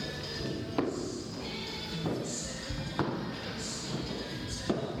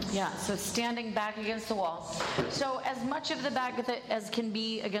 Yeah, so standing back against the wall. So as much of the back as can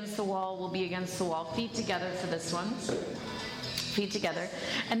be against the wall will be against the wall. Feet together for this one. Feet together.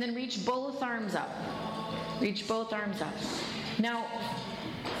 And then reach both arms up. Reach both arms up. Now,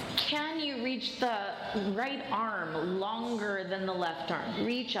 can you reach the right arm longer than the left arm?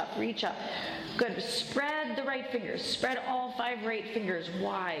 Reach up, reach up. Good. Spread the right fingers. Spread all 5 right fingers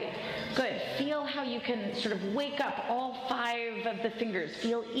wide. Good. Feel how you can sort of wake up all 5 of the fingers.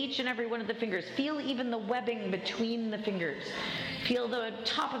 Feel each and every one of the fingers. Feel even the webbing between the fingers. Feel the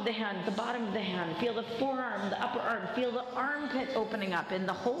top of the hand, the bottom of the hand. Feel the forearm, the upper arm. Feel the armpit opening up and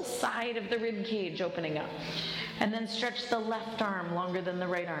the whole side of the rib cage opening up. And then stretch the left arm longer than the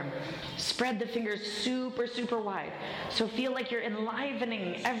right arm. Spread the fingers super, super wide. So feel like you're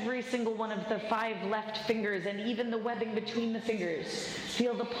enlivening every single one of the 5 left fingers and even the webbing between the fingers.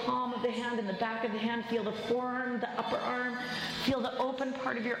 Feel the palm of the hand and the back of the hand. Feel the forearm, the upper arm. Feel the open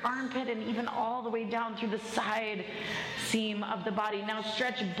part of your armpit and even all the way down through the side seam of the body. Now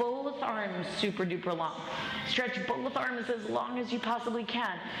stretch both arms super duper long. Stretch both arms as long as you possibly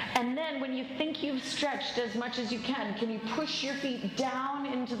can. And then when you think you've stretched as much as you can you push your feet down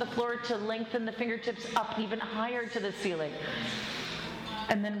into the floor to lengthen the fingertips up even higher to the ceiling.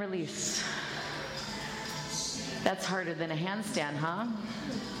 And then release. That's harder than a handstand, huh?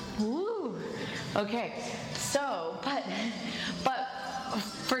 Woo! Okay, so, but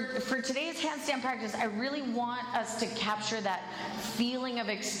for today's handstand practice, I really want us to capture that feeling of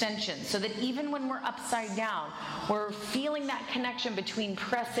extension so that even when we're upside down, we're feeling that connection between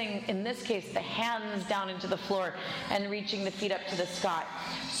pressing, in this case, the hands down into the floor and reaching the feet up to the sky.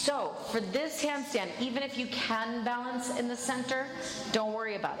 So for this handstand, even if you can balance in the center, don't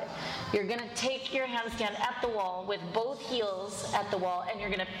worry about it. You're going to take your handstand at the wall with both heels at the wall, and you're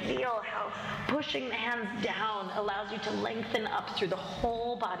going to feel how pushing the hands down allows you to lengthen up through the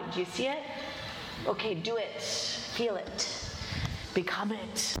whole body. Do you see it? Okay, do it. Feel it. Become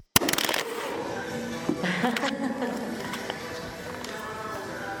it.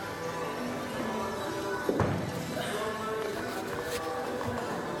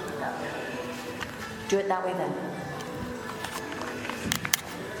 Do it that way then.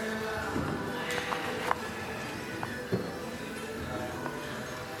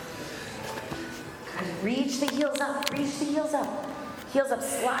 Reach the heels up, reach the heels up. Heels up,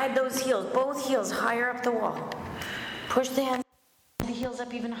 slide those heels, both heels higher up the wall. Push the hands, the heels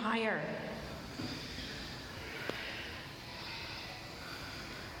up even higher.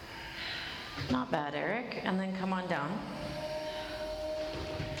 Not bad, Eric. And then come on down.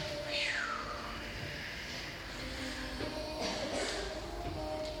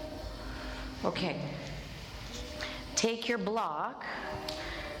 Okay. Take your block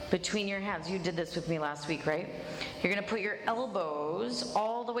between your hands. You did this with me last week, right? You're going to put your elbows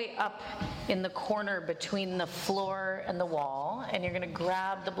all the way up in the corner between the floor and the wall, and you're going to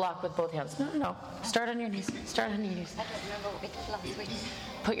grab the block with both hands. No. Start on your knees. Start on your knees. I don't remember what we did last week.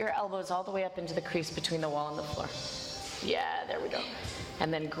 Put your elbows all the way up into the crease between the wall and the floor. Yeah, there we go.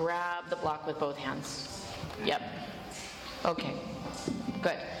 And then grab the block with both hands. Yep. Okay.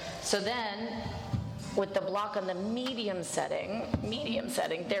 Good. So then, with the block on the medium setting,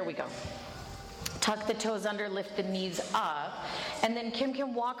 there we go. Tuck the toes under, lift the knees up, and then Kim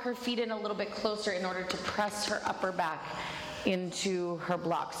can walk her feet in a little bit closer in order to press her upper back into her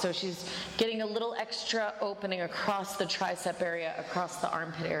block. So she's getting a little extra opening across the tricep area, across the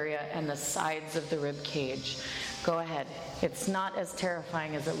armpit area, and the sides of the rib cage. Go ahead. It's not as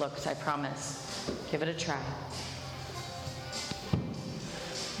terrifying as it looks, I promise. Give it a try.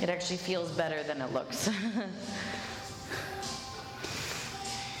 It actually feels better than it looks.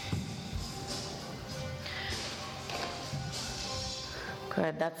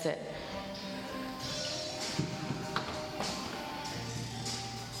 Good, that's it.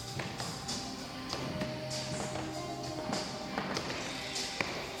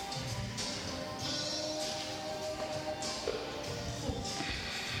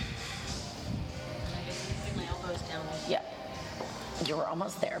 My elbows down. Yeah. You were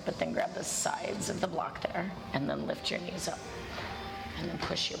almost there, but then grab the sides of the block there and then lift your knees up. And then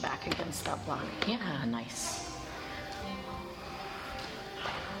push your back against that block. Yeah, nice.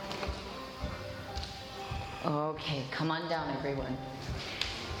 Okay, come on down, everyone.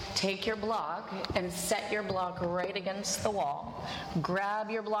 Take your block and set your block right against the wall. Grab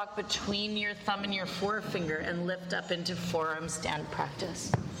your block between your thumb and your forefinger and lift up into forearm stand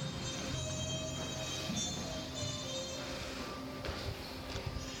practice.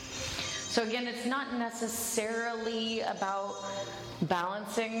 So again, it's not necessarily about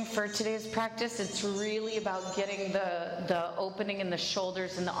balancing for today's practice. It's really about getting the opening in the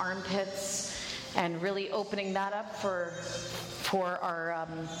shoulders and the armpits and really opening that up for our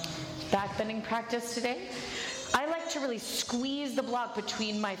back bending practice today. I like to really squeeze the block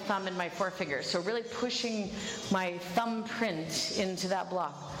between my thumb and my forefinger. So really pushing my thumbprint into that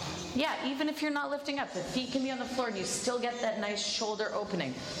block. Yeah, even if you're not lifting up, the feet can be on the floor and you still get that nice shoulder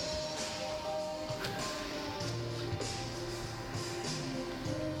opening.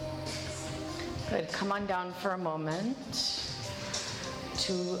 Good. Come on down for a moment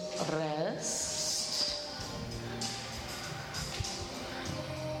to rest.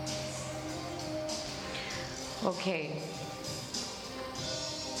 Okay.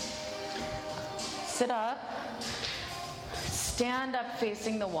 Sit up. Stand up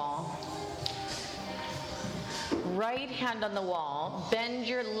facing the wall. Right hand on the wall. Bend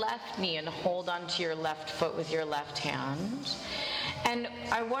your left knee and hold onto your left foot with your left hand. And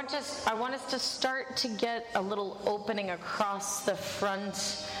I want us to start to get a little opening across the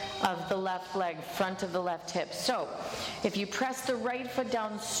front of the left leg, front of the left hip. So if you press the right foot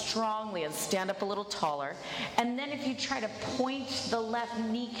down strongly and stand up a little taller, and then if you try to point the left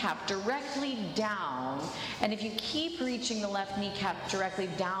kneecap directly down, and if you keep reaching the left kneecap directly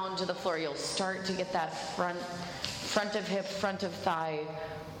down to the floor, you'll start to get that front of hip, front of thigh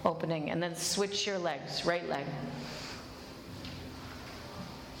opening. And then switch your legs, right leg.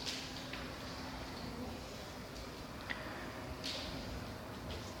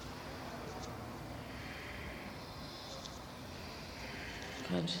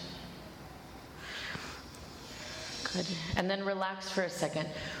 Good. Good. And then relax for a second.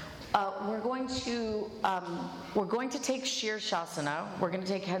 We're going to take Shirshasana. We're going to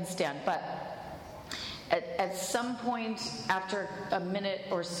take headstand, but at some point after a minute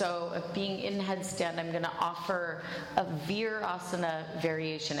or so of being in headstand, I'm going to offer a Virasana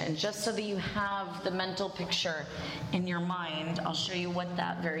variation. And just so that you have the mental picture in your mind, I'll show you what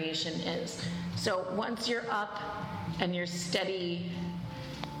that variation is. So once you're up and you're steady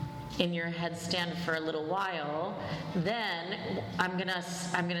in your headstand for a little while, then I'm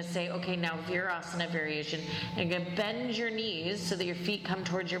gonna say, okay, now Virasana variation. And you're gonna bend your knees so that your feet come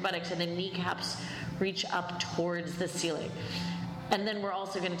towards your buttocks and the kneecaps reach up towards the ceiling. And then we're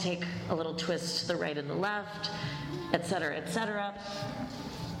also gonna take a little twist to the right and the left, etc., etc.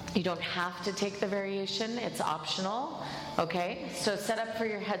 You don't have to take the variation, it's optional, okay? So set up for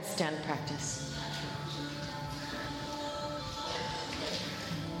your headstand practice.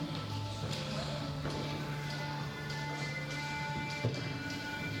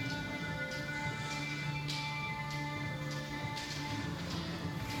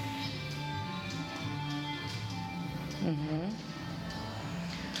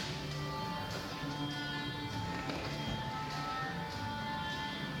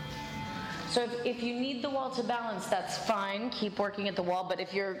 So if you need the wall to balance, that's fine. Keep working at the wall. But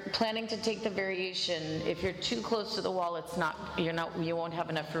if you're planning to take the variation, if you're too close to the wall, you won't have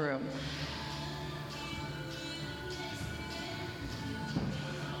enough room.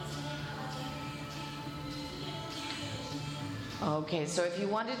 Okay, so if you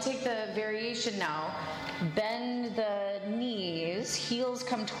want to take the variation now, bend the knees, heels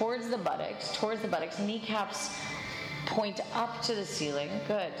come towards the buttocks, kneecaps point up to the ceiling.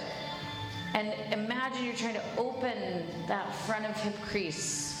 Good. And imagine you're trying to open that front of hip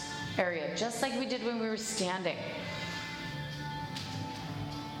crease area, just like we did when we were standing.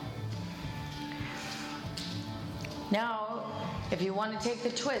 Now, if you want to take the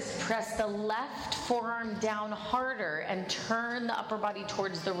twist, press the left forearm down harder and turn the upper body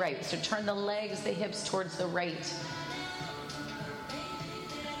towards the right. So turn the legs, the hips towards the right.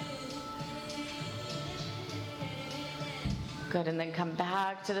 Good, and then come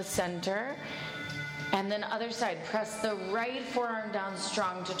back to the center. And then other side, press the right forearm down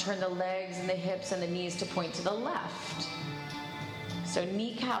strong to turn the legs and the hips and the knees to point to the left. So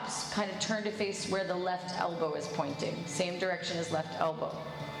kneecaps kind of turn to face where the left elbow is pointing. Same direction as left elbow.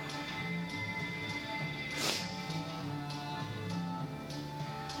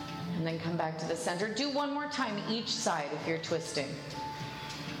 And then come back to the center. Do one more time each side if you're twisting.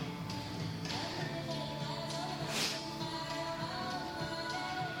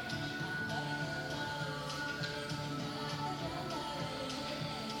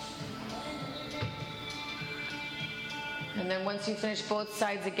 And then once you finish both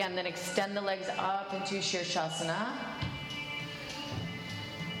sides again, then extend the legs up into Shirshasana.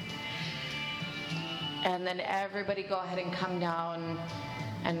 And then everybody go ahead and come down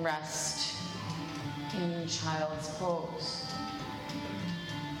and rest in child's pose.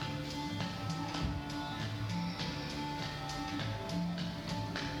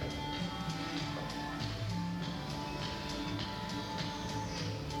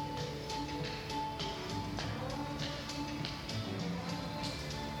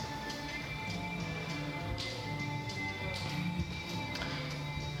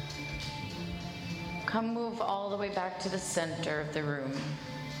 Come move all the way back to the center of the room.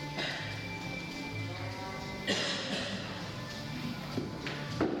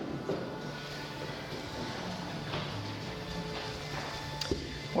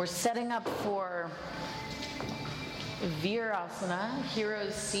 We're setting up for Virasana,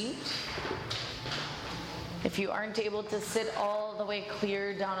 hero's seat. If you aren't able to sit all the way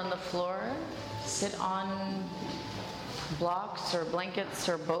clear down on the floor, sit on blocks or blankets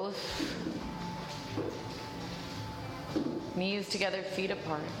or both. Knees together, feet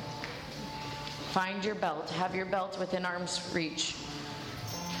apart. Find your belt. Have your belt within arm's reach.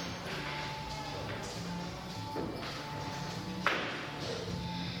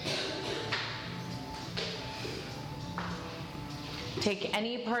 Take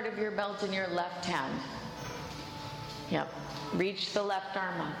any part of your belt in your left hand. Yep. Reach the left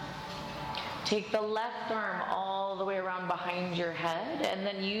arm up. Take the left arm all the way around behind your head, and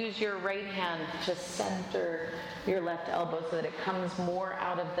then use your right hand to center your left elbow so that it comes more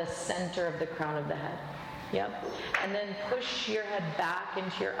out of the center of the crown of the head. Yep. And then push your head back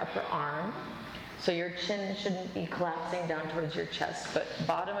into your upper arm. So your chin shouldn't be collapsing down towards your chest, but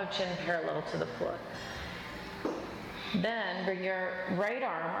bottom of chin parallel to the floor. Then bring your right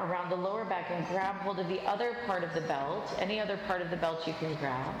arm around the lower back and grab hold of the other part of the belt, any other part of the belt you can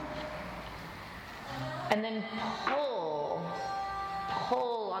grab. And then pull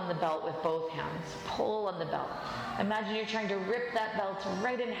on the belt with both hands. Pull on the belt. Imagine you're trying to rip that belt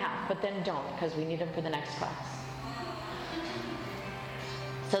right in half, but then don't, because we need them for the next class.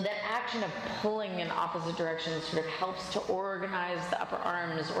 So that action of pulling in opposite directions sort of helps to organize the upper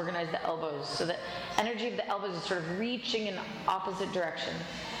arms, organize the elbows, so that energy of the elbows is sort of reaching in opposite directions.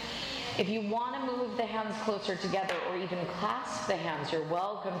 If you want to move the hands closer together or even clasp the hands, you're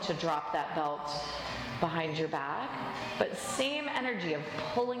welcome to drop that belt behind your back. But same energy of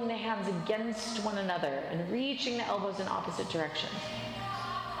pulling the hands against one another and reaching the elbows in opposite directions.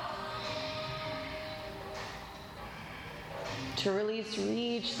 To release,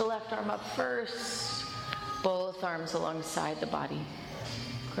 reach the left arm up first, both arms alongside the body.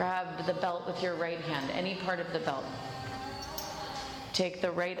 Grab the belt with your right hand, any part of the belt. Take the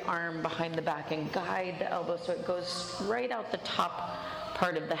right arm behind the back and guide the elbow so it goes right out the top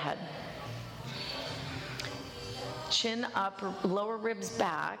part of the head. Chin up, lower ribs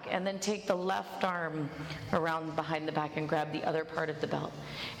back, and then take the left arm around behind the back and grab the other part of the belt.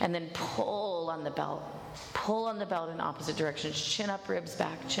 And then pull on the belt. Pull on the belt in opposite directions. Chin up, ribs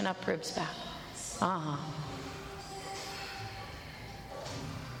back. Chin up, ribs back.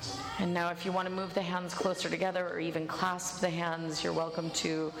 And now if you want to move the hands closer together or even clasp the hands, you're welcome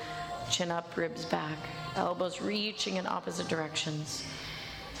to. Chin up, ribs back. Elbows reaching in opposite directions.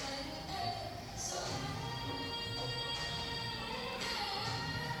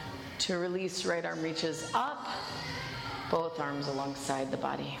 To release, right arm reaches up, both arms alongside the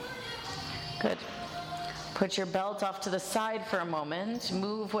body. Good. Put your belt off to the side for a moment.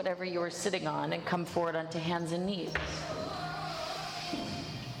 Move whatever you are sitting on and come forward onto hands and knees.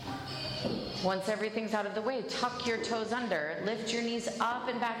 Once everything's out of the way, tuck your toes under. Lift your knees up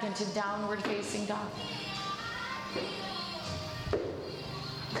and back into downward facing dog.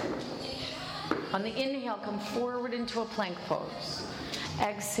 On the inhale, come forward into a plank pose.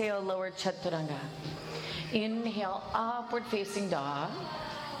 Exhale, lower chaturanga. Inhale, upward facing dog.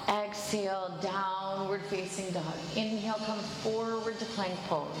 Exhale, downward facing dog. Inhale, come forward to plank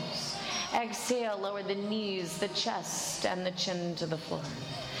pose. Exhale, lower the knees, the chest, and the chin to the floor.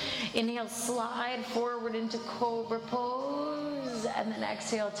 Inhale, slide forward into cobra pose. And then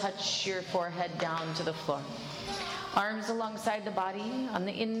exhale, touch your forehead down to the floor. Arms alongside the body. On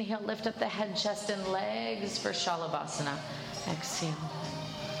the inhale, lift up the head, chest, and legs for Shalabhasana. Exhale.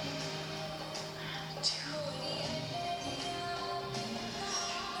 2.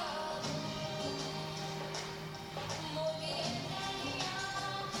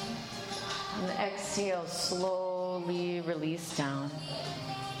 And exhale, slowly release down.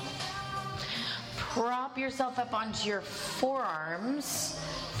 Prop yourself up onto your forearms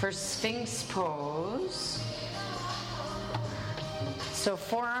for Sphinx pose. So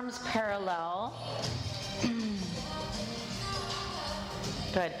forearms parallel.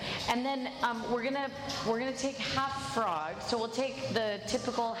 Good. And then we're gonna take half frog. So we'll take the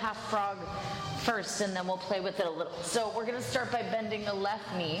typical half frog first, and then we'll play with it a little. So we're gonna start by bending the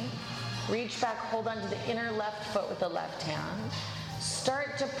left knee. Reach back, hold onto the inner left foot with the left hand.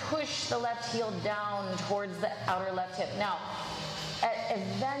 Start to push the left heel down towards the outer left hip. Now,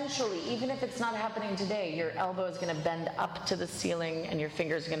 eventually, even if it's not happening today, your elbow is going to bend up to the ceiling and your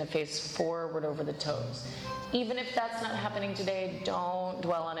fingers are going to face forward over the toes. Even if that's not happening today, don't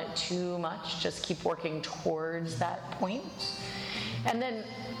dwell on it too much. Just keep working towards that point. And then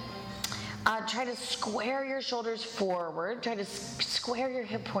try to square your shoulders forward. Try to square your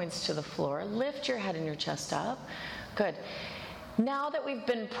hip points to the floor. Lift your head and your chest up. Good. Now that we've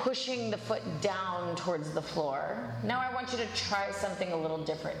been pushing the foot down towards the floor, now I want you to try something a little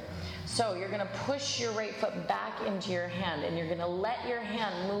different. So you're going to push your right foot back into your hand, and you're going to let your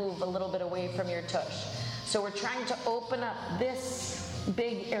hand move a little bit away from your tush. So we're trying to open up this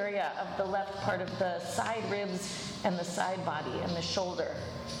big area of the left part of the side ribs and the side body and the shoulder.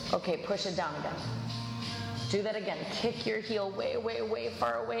 Okay, push it down again. Do that again. Kick your heel way, way, way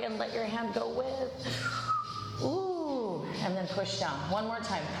far away and let your hand go with. Ooh, and then push down. One more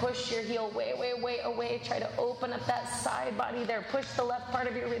time. Push your heel way, way, way away. Try to open up that side body there. Push the left part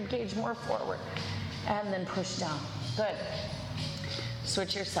of your rib cage more forward. And then push down. Good.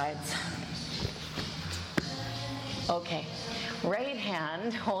 Switch your sides. Okay. Right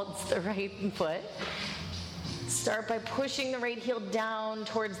hand holds the right foot. Start by pushing the right heel down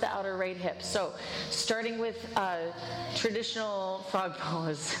towards the outer right hip. So starting with traditional frog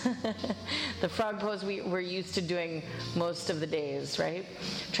pose. The frog pose we're used to doing most of the days, right?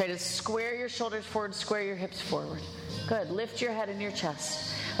 Try to square your shoulders forward, square your hips forward. Good. Lift your head and your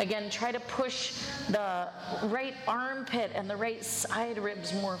chest. Again, try to push the right armpit and the right side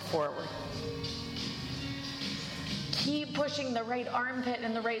ribs more forward. Keep pushing the right armpit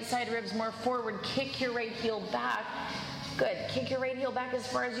and the right side ribs more forward. Kick your right heel back. Good. Kick your right heel back as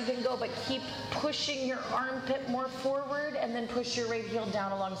far as you can go, but keep pushing your armpit more forward, and then push your right heel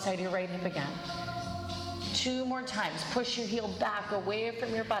down alongside your right hip again. 2 more times. Push your heel back away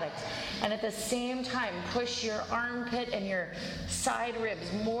from your buttocks. And at the same time, push your armpit and your side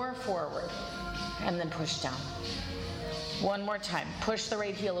ribs more forward. And then push down. 1 more time. Push the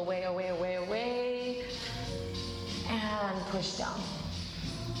right heel away, away, away, away. And push down.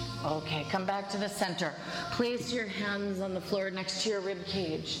 Okay, come back to the center. Place your hands on the floor next to your rib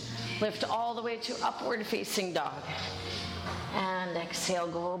cage. Lift all the way to upward facing dog. And exhale,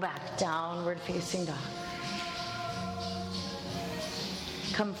 go back, downward facing dog.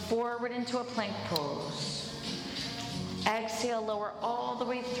 Come forward into a plank pose. Exhale, lower all the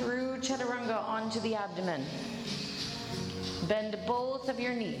way through chaturanga onto the abdomen. Bend both of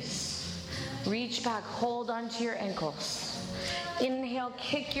your knees. Reach back, hold onto your ankles. Inhale,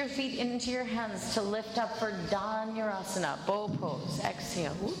 kick your feet into your hands to lift up for Dhanurasana, bow pose.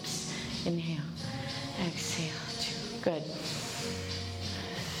 Exhale, oops. Inhale, exhale, 2. Good.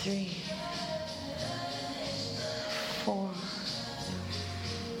 3, 4,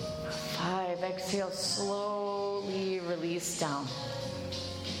 5. Exhale, slowly release down.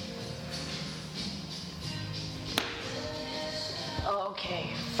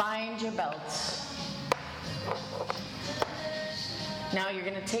 Okay, find your belts. Now you're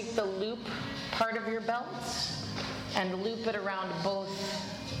going to take the loop part of your belt and loop it around both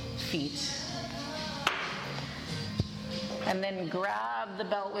feet. And then grab the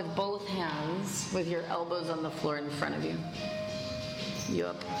belt with both hands with your elbows on the floor in front of you.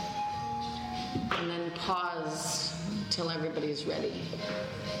 Yup. And then pause till everybody's ready.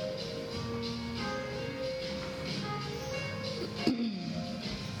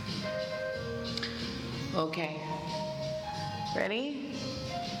 Okay. Ready?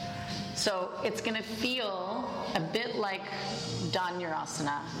 So it's going to feel a bit like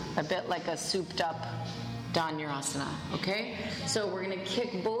Dhanurasana, a bit like a souped up Dhanurasana, okay? So we're going to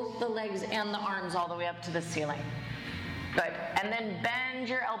kick both the legs and the arms all the way up to the ceiling. Good. And then bend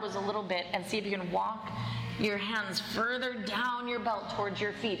your elbows a little bit and see if you can walk your hands further down your belt towards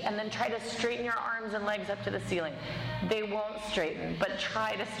your feet, and then try to straighten your arms and legs up to the ceiling. They won't straighten, but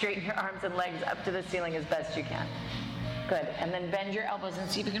try to straighten your arms and legs up to the ceiling as best you can. Good. And then bend your elbows and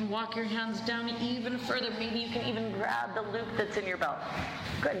see if you can walk your hands down even further. Maybe you can even grab the loop that's in your belt.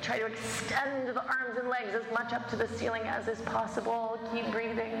 Good. Try to extend the arms and legs as much up to the ceiling as is possible. Keep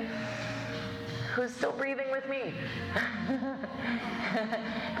breathing. Who's still breathing with me?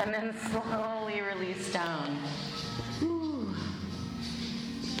 And then slowly release down. Whew.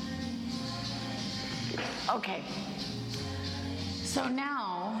 Okay. So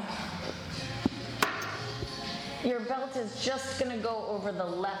now, your belt is just going to go over the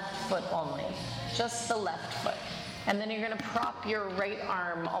left foot only. Just the left foot. And then you're going to prop your right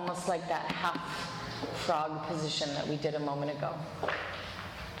arm almost like that half frog position that we did a moment ago.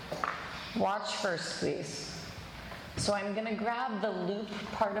 Watch first, please. So I'm going to grab the loop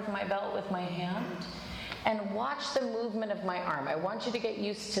part of my belt with my hand and watch the movement of my arm. I want you to get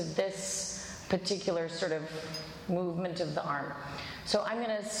used to this particular sort of movement of the arm. So I'm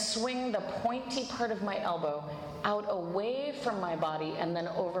going to swing the pointy part of my elbow out away from my body and then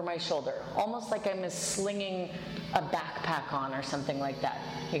over my shoulder, almost like I'm slinging a backpack on or something like that.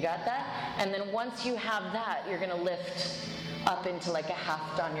 You got that? And then once you have that, you're going to lift up into like a half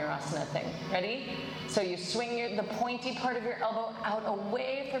Dhanurasana thing. Ready? So you swing the pointy part of your elbow out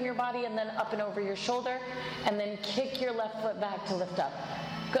away from your body and then up and over your shoulder, and then kick your left foot back to lift up.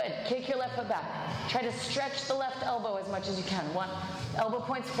 Good. Kick your left foot back. Try to stretch the left elbow as much as you can. 1. Elbow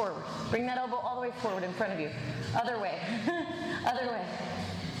points forward. Bring that elbow all the way forward in front of you. Other way. Other way.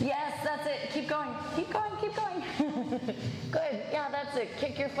 Yes, that's it. Keep going. Keep going. Keep going. Good. Yeah, that's it.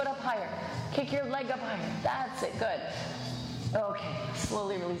 Kick your foot up higher. Kick your leg up higher. That's it. Good. Okay.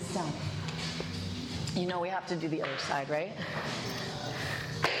 Slowly release down. You know we have to do the other side, right?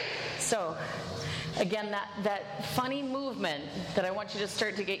 So, again, that funny movement that I want you to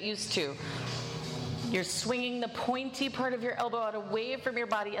start to get used to. You're swinging the pointy part of your elbow out away from your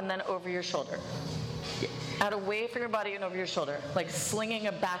body and then over your shoulder. Out away from your body and over your shoulder, like slinging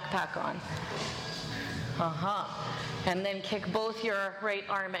a backpack on. And then kick both your right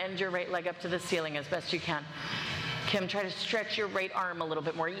arm and your right leg up to the ceiling as best you can. Kim, try to stretch your right arm a little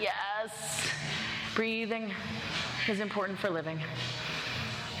bit more. Yes. Breathing is important for living.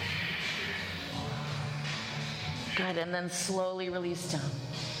 Good, and then slowly release down.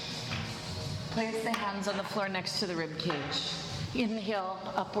 Place the hands on the floor next to the rib cage. Inhale,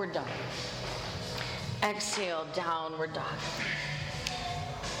 upward dog. Exhale, downward dog.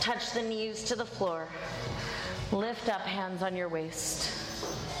 Touch the knees to the floor. Lift up, hands on your waist.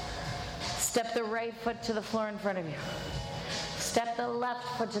 Step the right foot to the floor in front of you. Step the left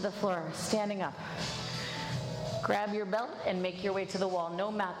foot to the floor, standing up. Grab your belt and make your way to the wall.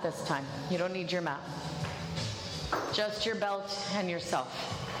 No mat this time. You don't need your mat. Just your belt and yourself.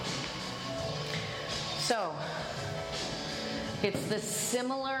 So, it's the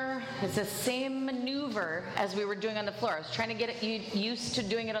same maneuver as we were doing on the floor. I was trying to get you used to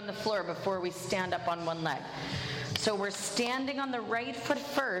doing it on the floor before we stand up on one leg. So we're standing on the right foot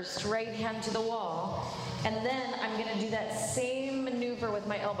first, right hand to the wall, and then I'm going to do that same maneuver with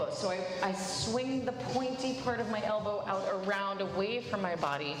my elbow. So I swing the pointy part of my elbow out around away from my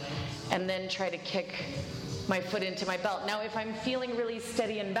body, and then try to kick my foot into my belt. Now, if I'm feeling really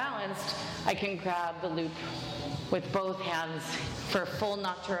steady and balanced, I can grab the loop with both hands for full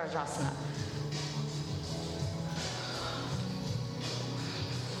Natarajasana.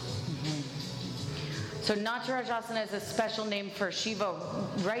 So Natarajasana is a special name for Shiva.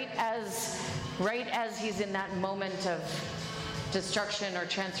 Right as he's in that moment of destruction or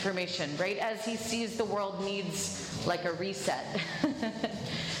transformation, right as he sees the world needs like a reset.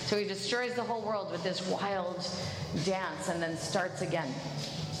 So he destroys the whole world with this wild dance and then starts again.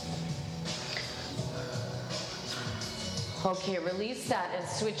 Okay, release that and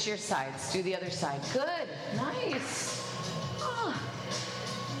switch your sides. Do the other side. Good. Nice. Ah.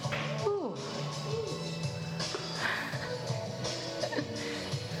 Ooh.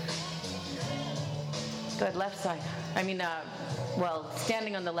 Good. Left side.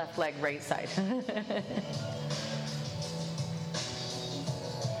 Standing on the left leg, right side.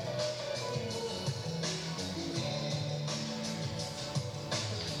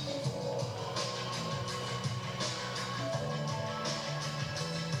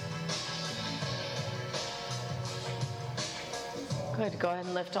 Good. Go ahead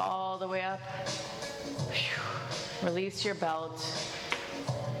and lift all the way up. Release your belt.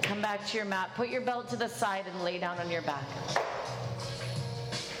 Come back to your mat. Put your belt to the side and lay down on your back.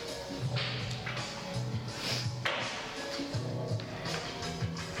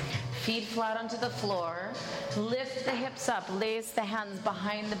 Feet flat onto the floor. Lift the hips up. Lace the hands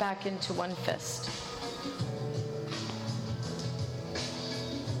behind the back into one fist.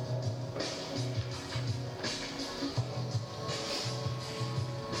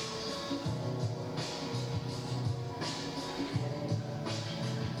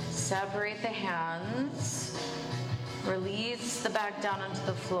 Separate the hands. Release the back down onto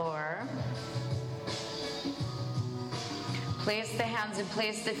the floor. Place the hands and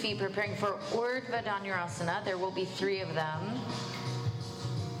place the feet, preparing for Urdhva Dhanurasana. There will be 3 of them.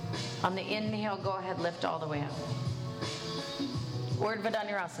 On the inhale, go ahead, lift all the way up. Urdhva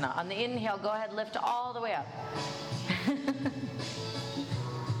Dhanurasana. On the inhale, go ahead, lift all the way up.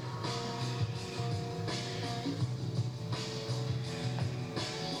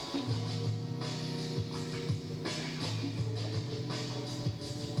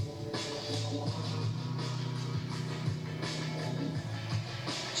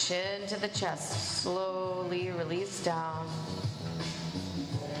 Chin to the chest. Slowly release down.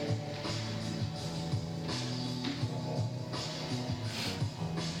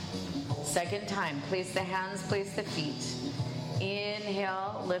 Second time. Place the hands, place the feet.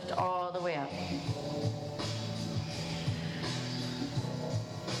 Inhale, lift all the way up.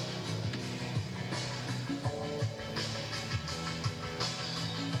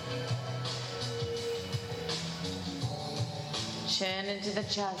 Chin into the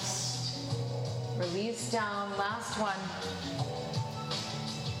chest. Release down. Last one.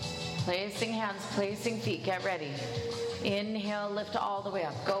 Placing hands, placing feet. Get ready. Inhale, lift all the way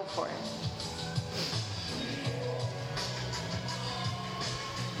up. Go for it.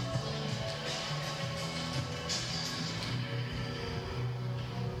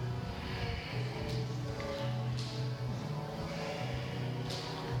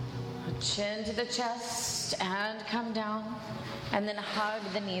 Chin to the chest and come down. And then hug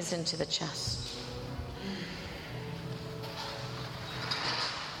the knees into the chest.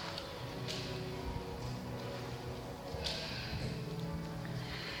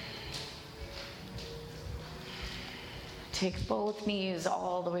 Take both knees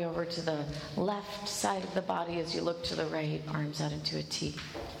all the way over to the left side of the body as you look to the right, arms out into a T.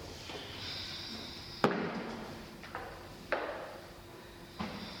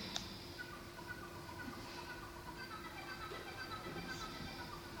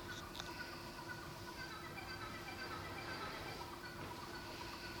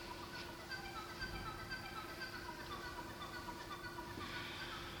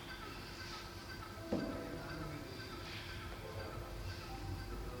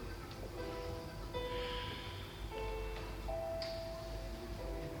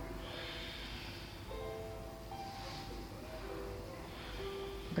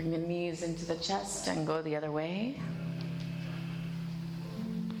 Bring the knees into the chest and go the other way.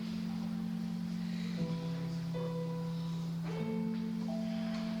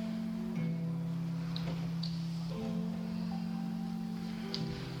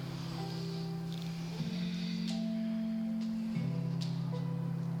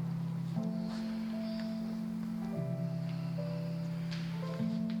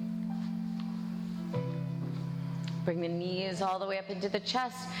 Bring the knees all the way up into the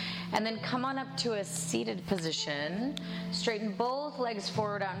chest, and then come on up to a seated position. Straighten both legs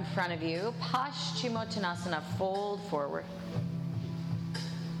forward out in front of you. Paschimottanasana, fold forward.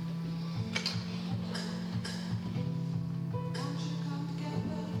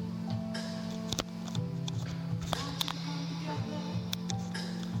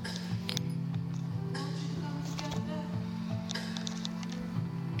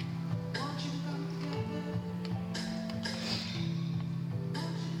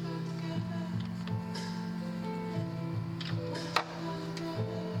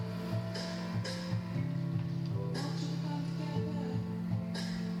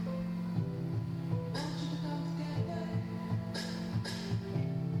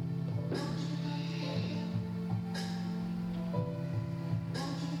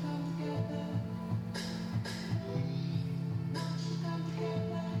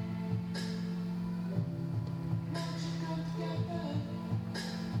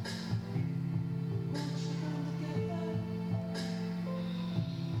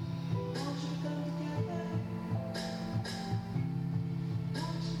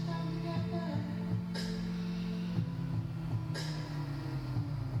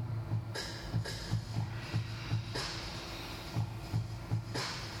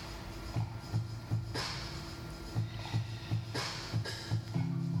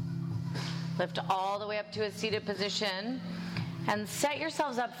 Lift all the way up to a seated position and set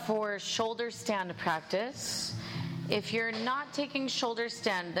yourselves up for shoulder stand practice. If you're not taking shoulder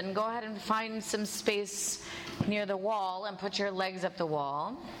stand, then go ahead and find some space near the wall and put your legs up the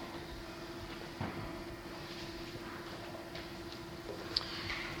wall.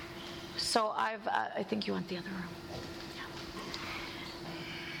 So I think you want the other room.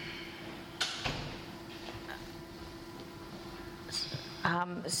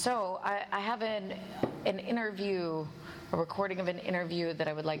 So I have an interview, a recording of an interview that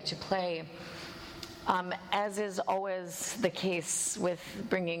I would like to play. As is always the case with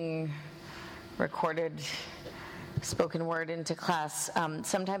bringing recorded spoken word into class,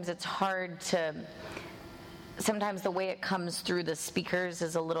 sometimes it's hard to, sometimes the way it comes through the speakers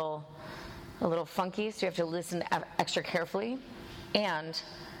is a little funky, so you have to listen extra carefully. And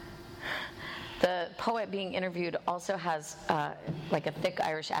the poet being interviewed also has like a thick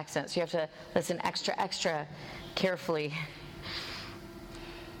Irish accent, so you have to listen extra carefully.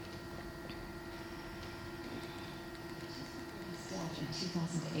 In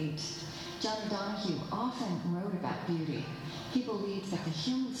 2008, John O'Donohue often wrote about beauty. He believed that the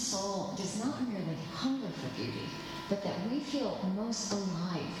human soul does not merely hunger for beauty, but that we feel most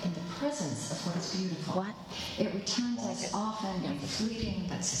alive in the presence of what is beautiful. What? It returns us often in fleeting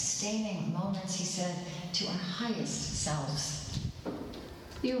but sustaining moments, he said, to our highest selves.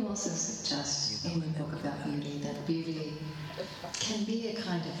 You also suggest in your book about beauty that beauty can be a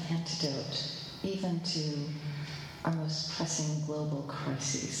kind of antidote even to our most pressing global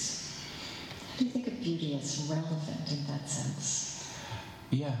crises. How do you think of beauty as relevant in that sense?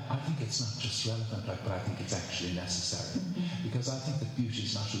 Yeah, I think it's not just relevant, but I think it's actually necessary. Mm-hmm. Because I think that beauty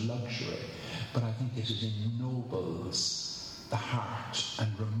is not a luxury, but I think that it ennobles the heart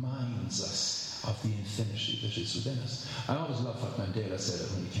and reminds us of the infinity that is within us. I always loved what Mandela said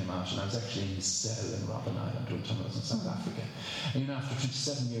when he came out, and I was actually in his cell in Robben Island one time I was in South Africa. And after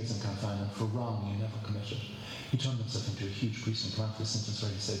 27 years in confinement for wrong you never committed, he turned himself into a huge priest and came out with a sentence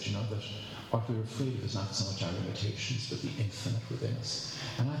where he said, that what we're afraid of is not so much our limitations, but the infinite within us.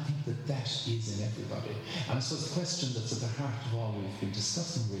 And I think that is in everybody. And I suppose the question that's at the heart of all we've been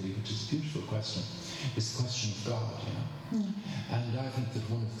discussing, really, which is a beautiful question, is the question of God, And I think that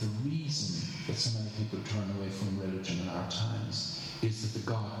one of the reasons that so many people turn away from religion in our times is that the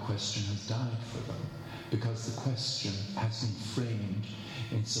God question has died for them, because the question has been framed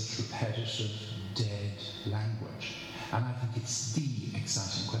in such repetitive, dead language. And I think it's the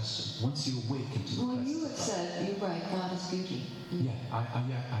exciting question. Once you awaken to the question... Well, you have said, you're right, God is beauty. Yeah, I have,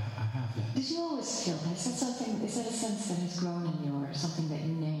 yeah. Did you always feel that? Is that a sense that has grown in you, or something that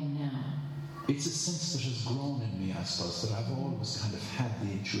you name now? It's a sense that has grown in me, I suppose, that I've always kind of had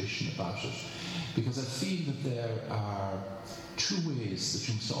the intuition about it. Because I feel that there are two ways that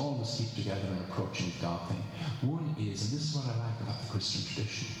you must always keep together in approaching the God thing. One is, and this is what I like about the Christian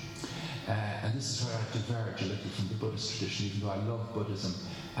tradition, and this is where I diverge a little from the Buddhist tradition, even though I love Buddhism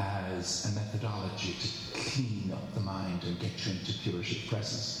as a methodology to clean up the mind and get you into purity of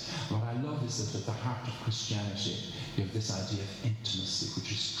presence. What I love is that at the heart of Christianity, you have this idea of intimacy,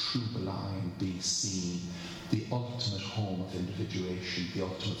 which is true belonging, being seen, the ultimate home of individuation, the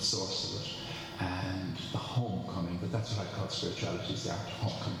ultimate source of it, and the homecoming. But that's what I call spirituality, is the art of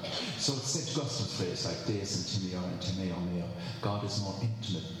homecoming. So it's St. Augustine's phrase, like Deus intimio and timeo meo. God is more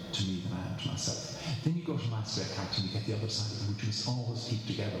intimate to me than I am to myself. Then you go to Master Eckhart and you get the other side of it, which you must always keep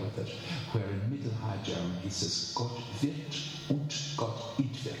together with it, where in Middle High German he says, Gott wird und Gott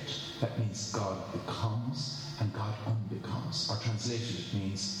id wird. That means God becomes and God unbecomes. Or translated, it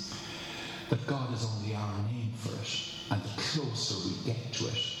means that God is only our name for it, and the closer we get to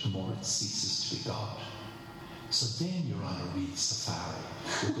it, the more it ceases to be God. So then you're on a real safari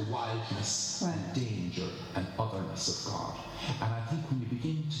with the wildness and danger and otherness of God. And I think when you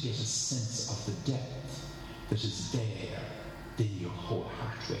begin to get a sense of the depth that is there, then your whole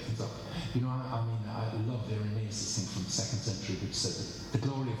heart wakens up. You know, I love Irenaeus' thing from the 2nd century, which said that the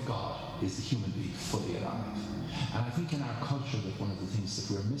glory of God is the human being fully alive. And I think in our culture that one of the things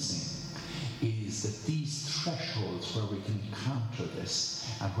that we're missing is that these thresholds where we can encounter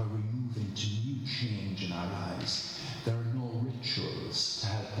this and where we move into new change in our lives, there are no rituals to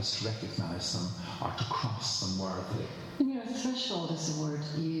help us to recognise them or to cross them worthily. You know, threshold is a word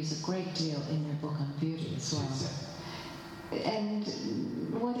you use a great deal in your book on beauty as well. And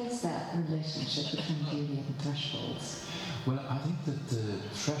what is that relationship between beauty and thresholds? Well, I think that the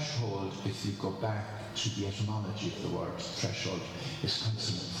threshold, if you go back to the etymology of the word threshold, is comes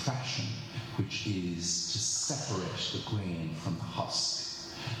from thrashing, which is to separate the grain from the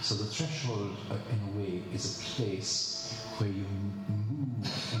husk. So the threshold, in a way, is a place where you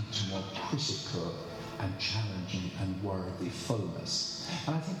move into more critical and challenging and worthy fullness.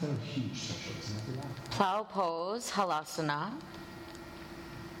 And I think there are huge thresholds in every life. Plow pose, halasana.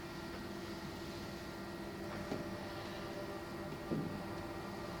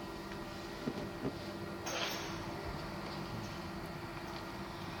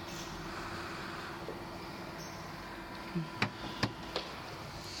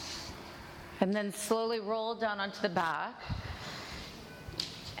 And then slowly roll down onto the back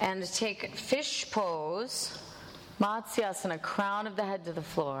and take fish pose, Matsyasana, crown of the head to the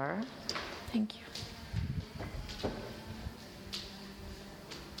floor. Thank you.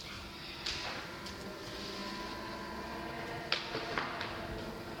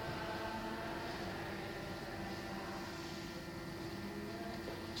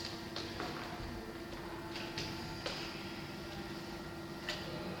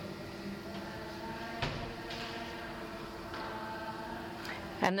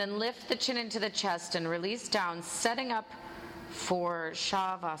 And then lift the chin into the chest and release down, setting up for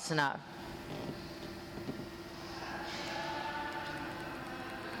Shavasana.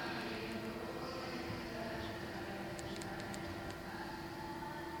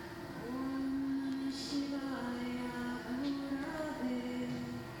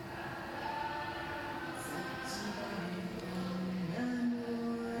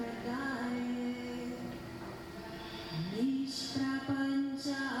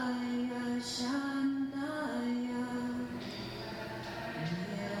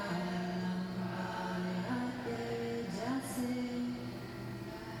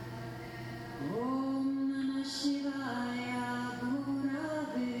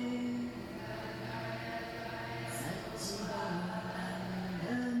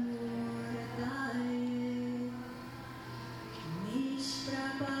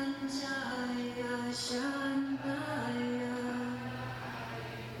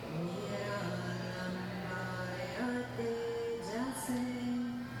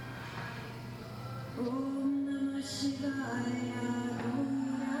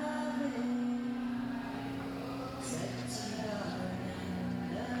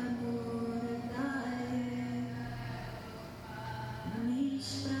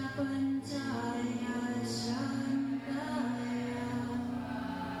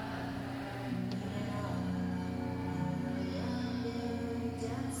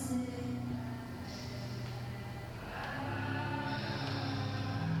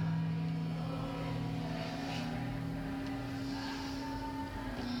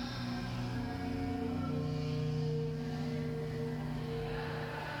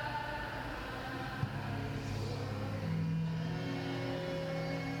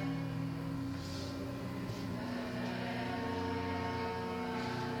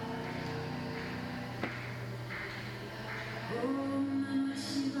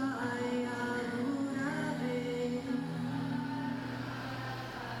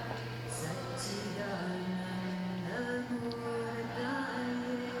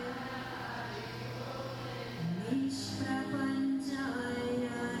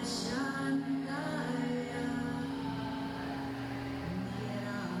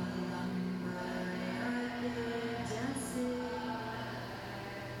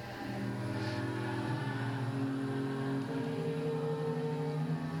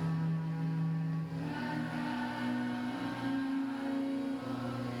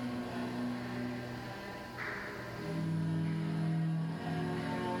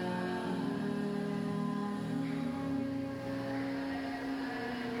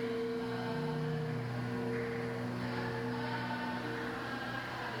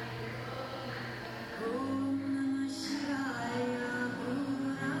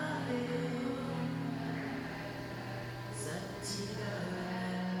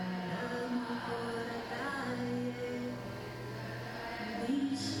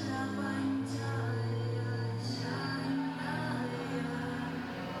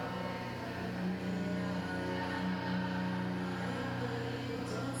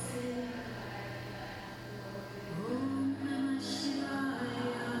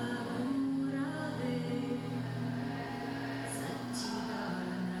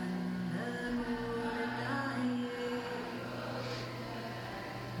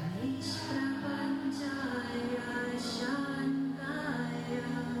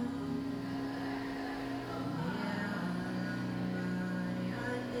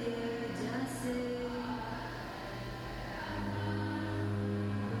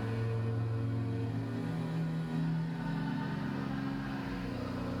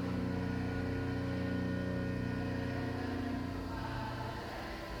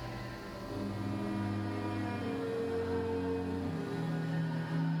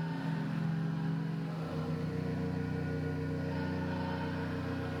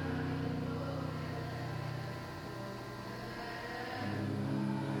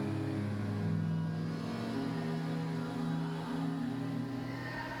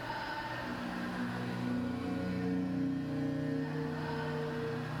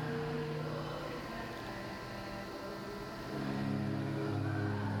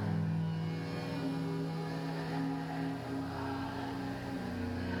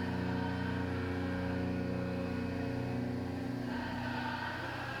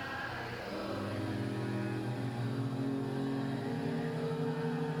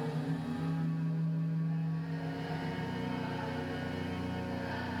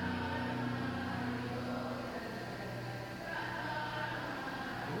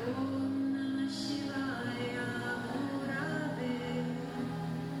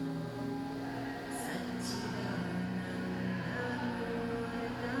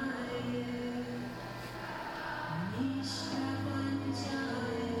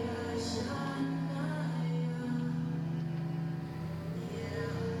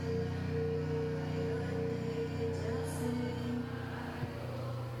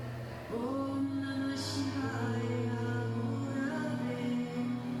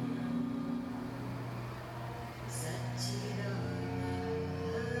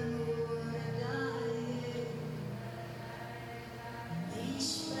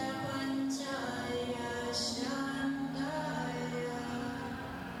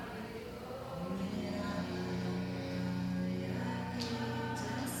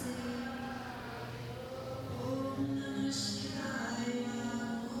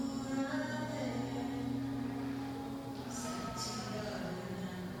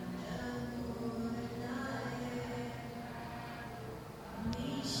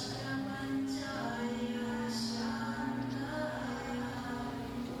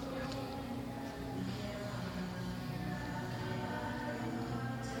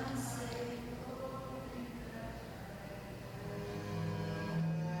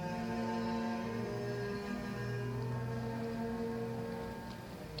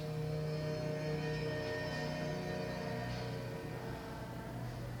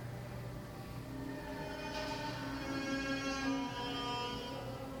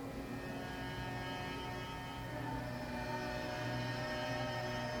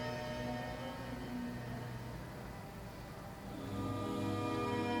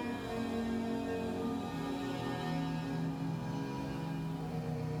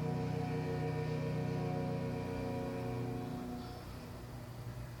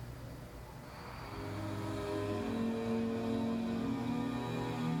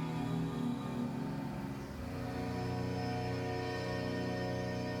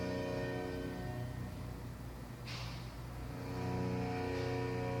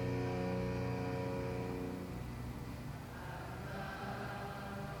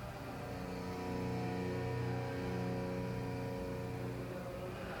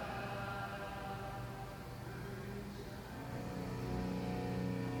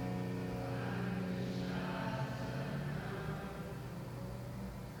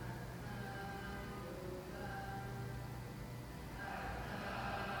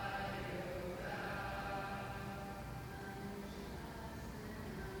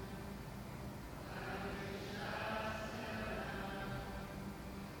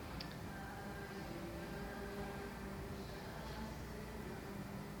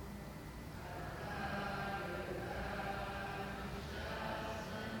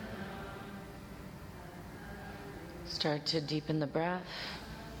 Start to deepen the breath.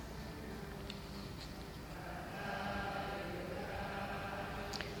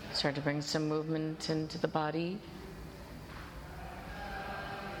 Start to bring some movement into the body.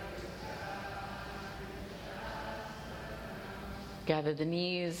 Gather the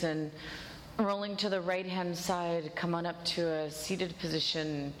knees and rolling to the right-hand side, come on up to a seated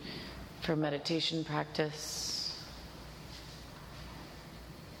position for meditation practice.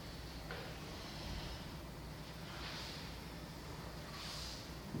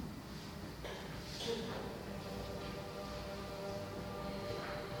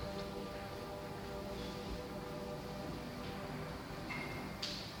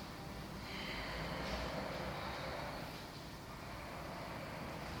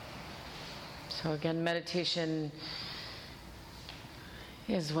 So again, meditation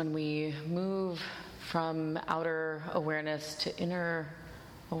is when we move from outer awareness to inner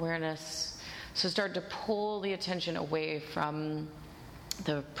awareness. So start to pull the attention away from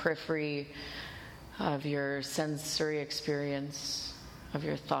the periphery of your sensory experience, of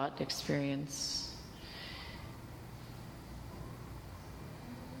your thought experience,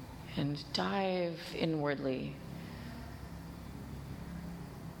 and dive inwardly.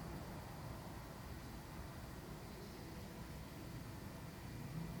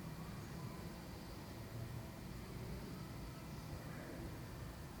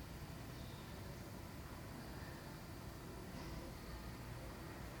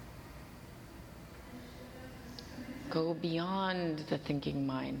 Go beyond the thinking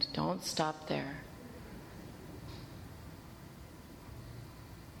mind. Don't stop there.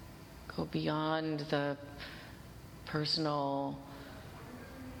 Go beyond the personal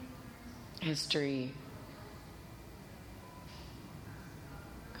history.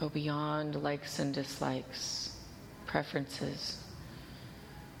 Go beyond likes and dislikes, preferences.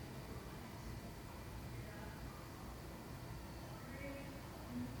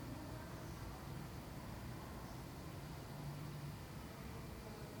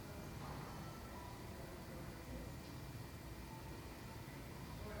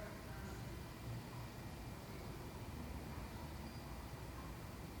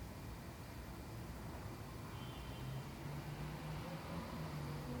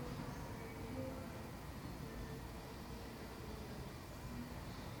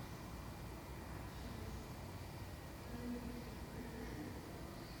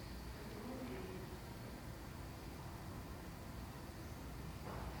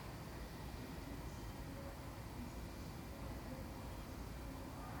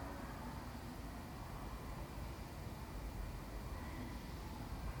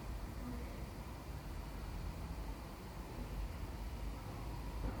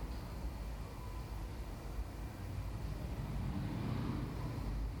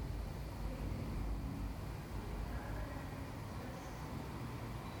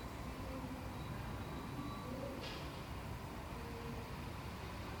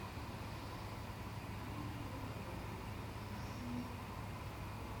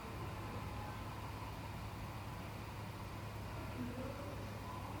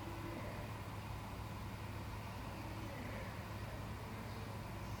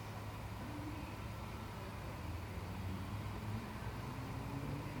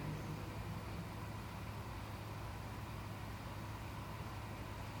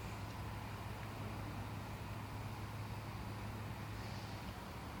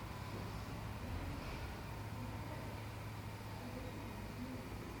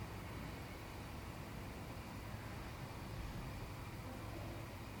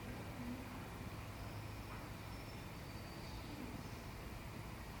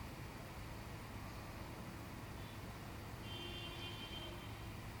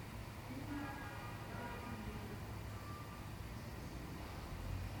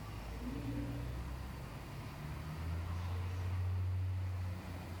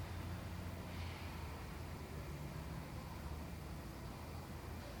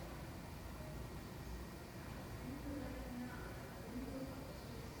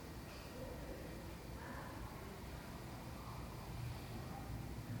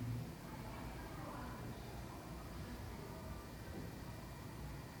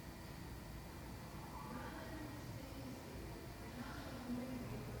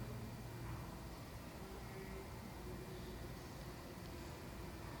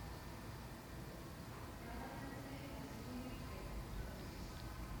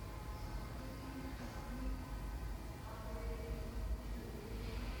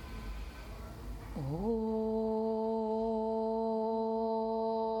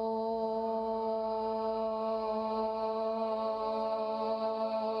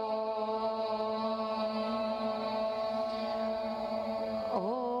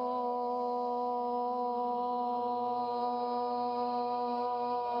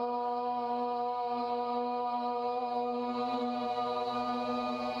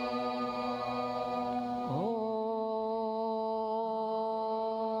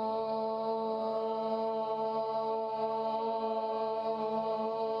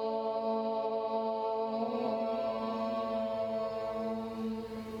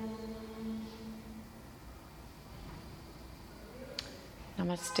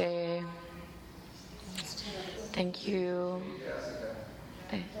 Namaste. Thank you. Jessica,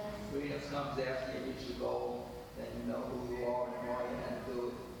 freedom comes after you reach the goal, then you know who you are and why you had to do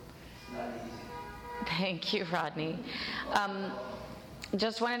it. It's not easy. Thank you, Rodney.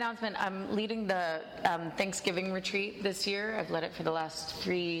 Just one announcement. I'm leading the Thanksgiving retreat this year. I've led it for the last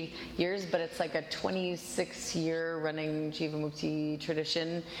 3 years, but it's like a 26-year running Jivamukti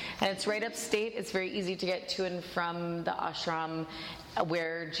tradition. And it's right upstate. It's very easy to get to and from the ashram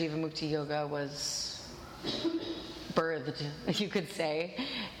where Jivamukti Yoga was birthed, you could say.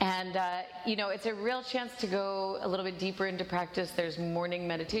 And, it's a real chance to go a little bit deeper into practice. There's morning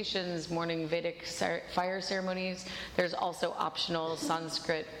meditations, morning Vedic fire ceremonies. There's also optional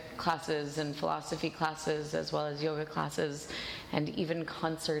Sanskrit classes and philosophy classes, as well as yoga classes, and even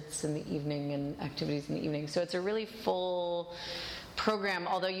concerts in the evening and activities in the evening. So it's a really full program,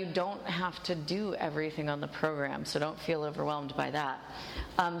 although you don't have to do everything on the program, so don't feel overwhelmed by that.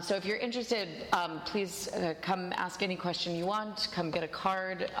 So if you're interested, please come ask any question you want, come get a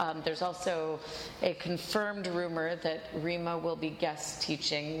card. There's also a confirmed rumor that Rima will be guest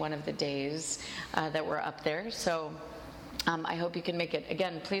teaching one of the days that we're up there, so I hope you can make it.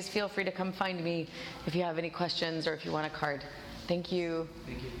 Again, please feel free to come find me if you have any questions or if you want a card. Thank you.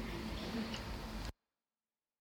 Thank you.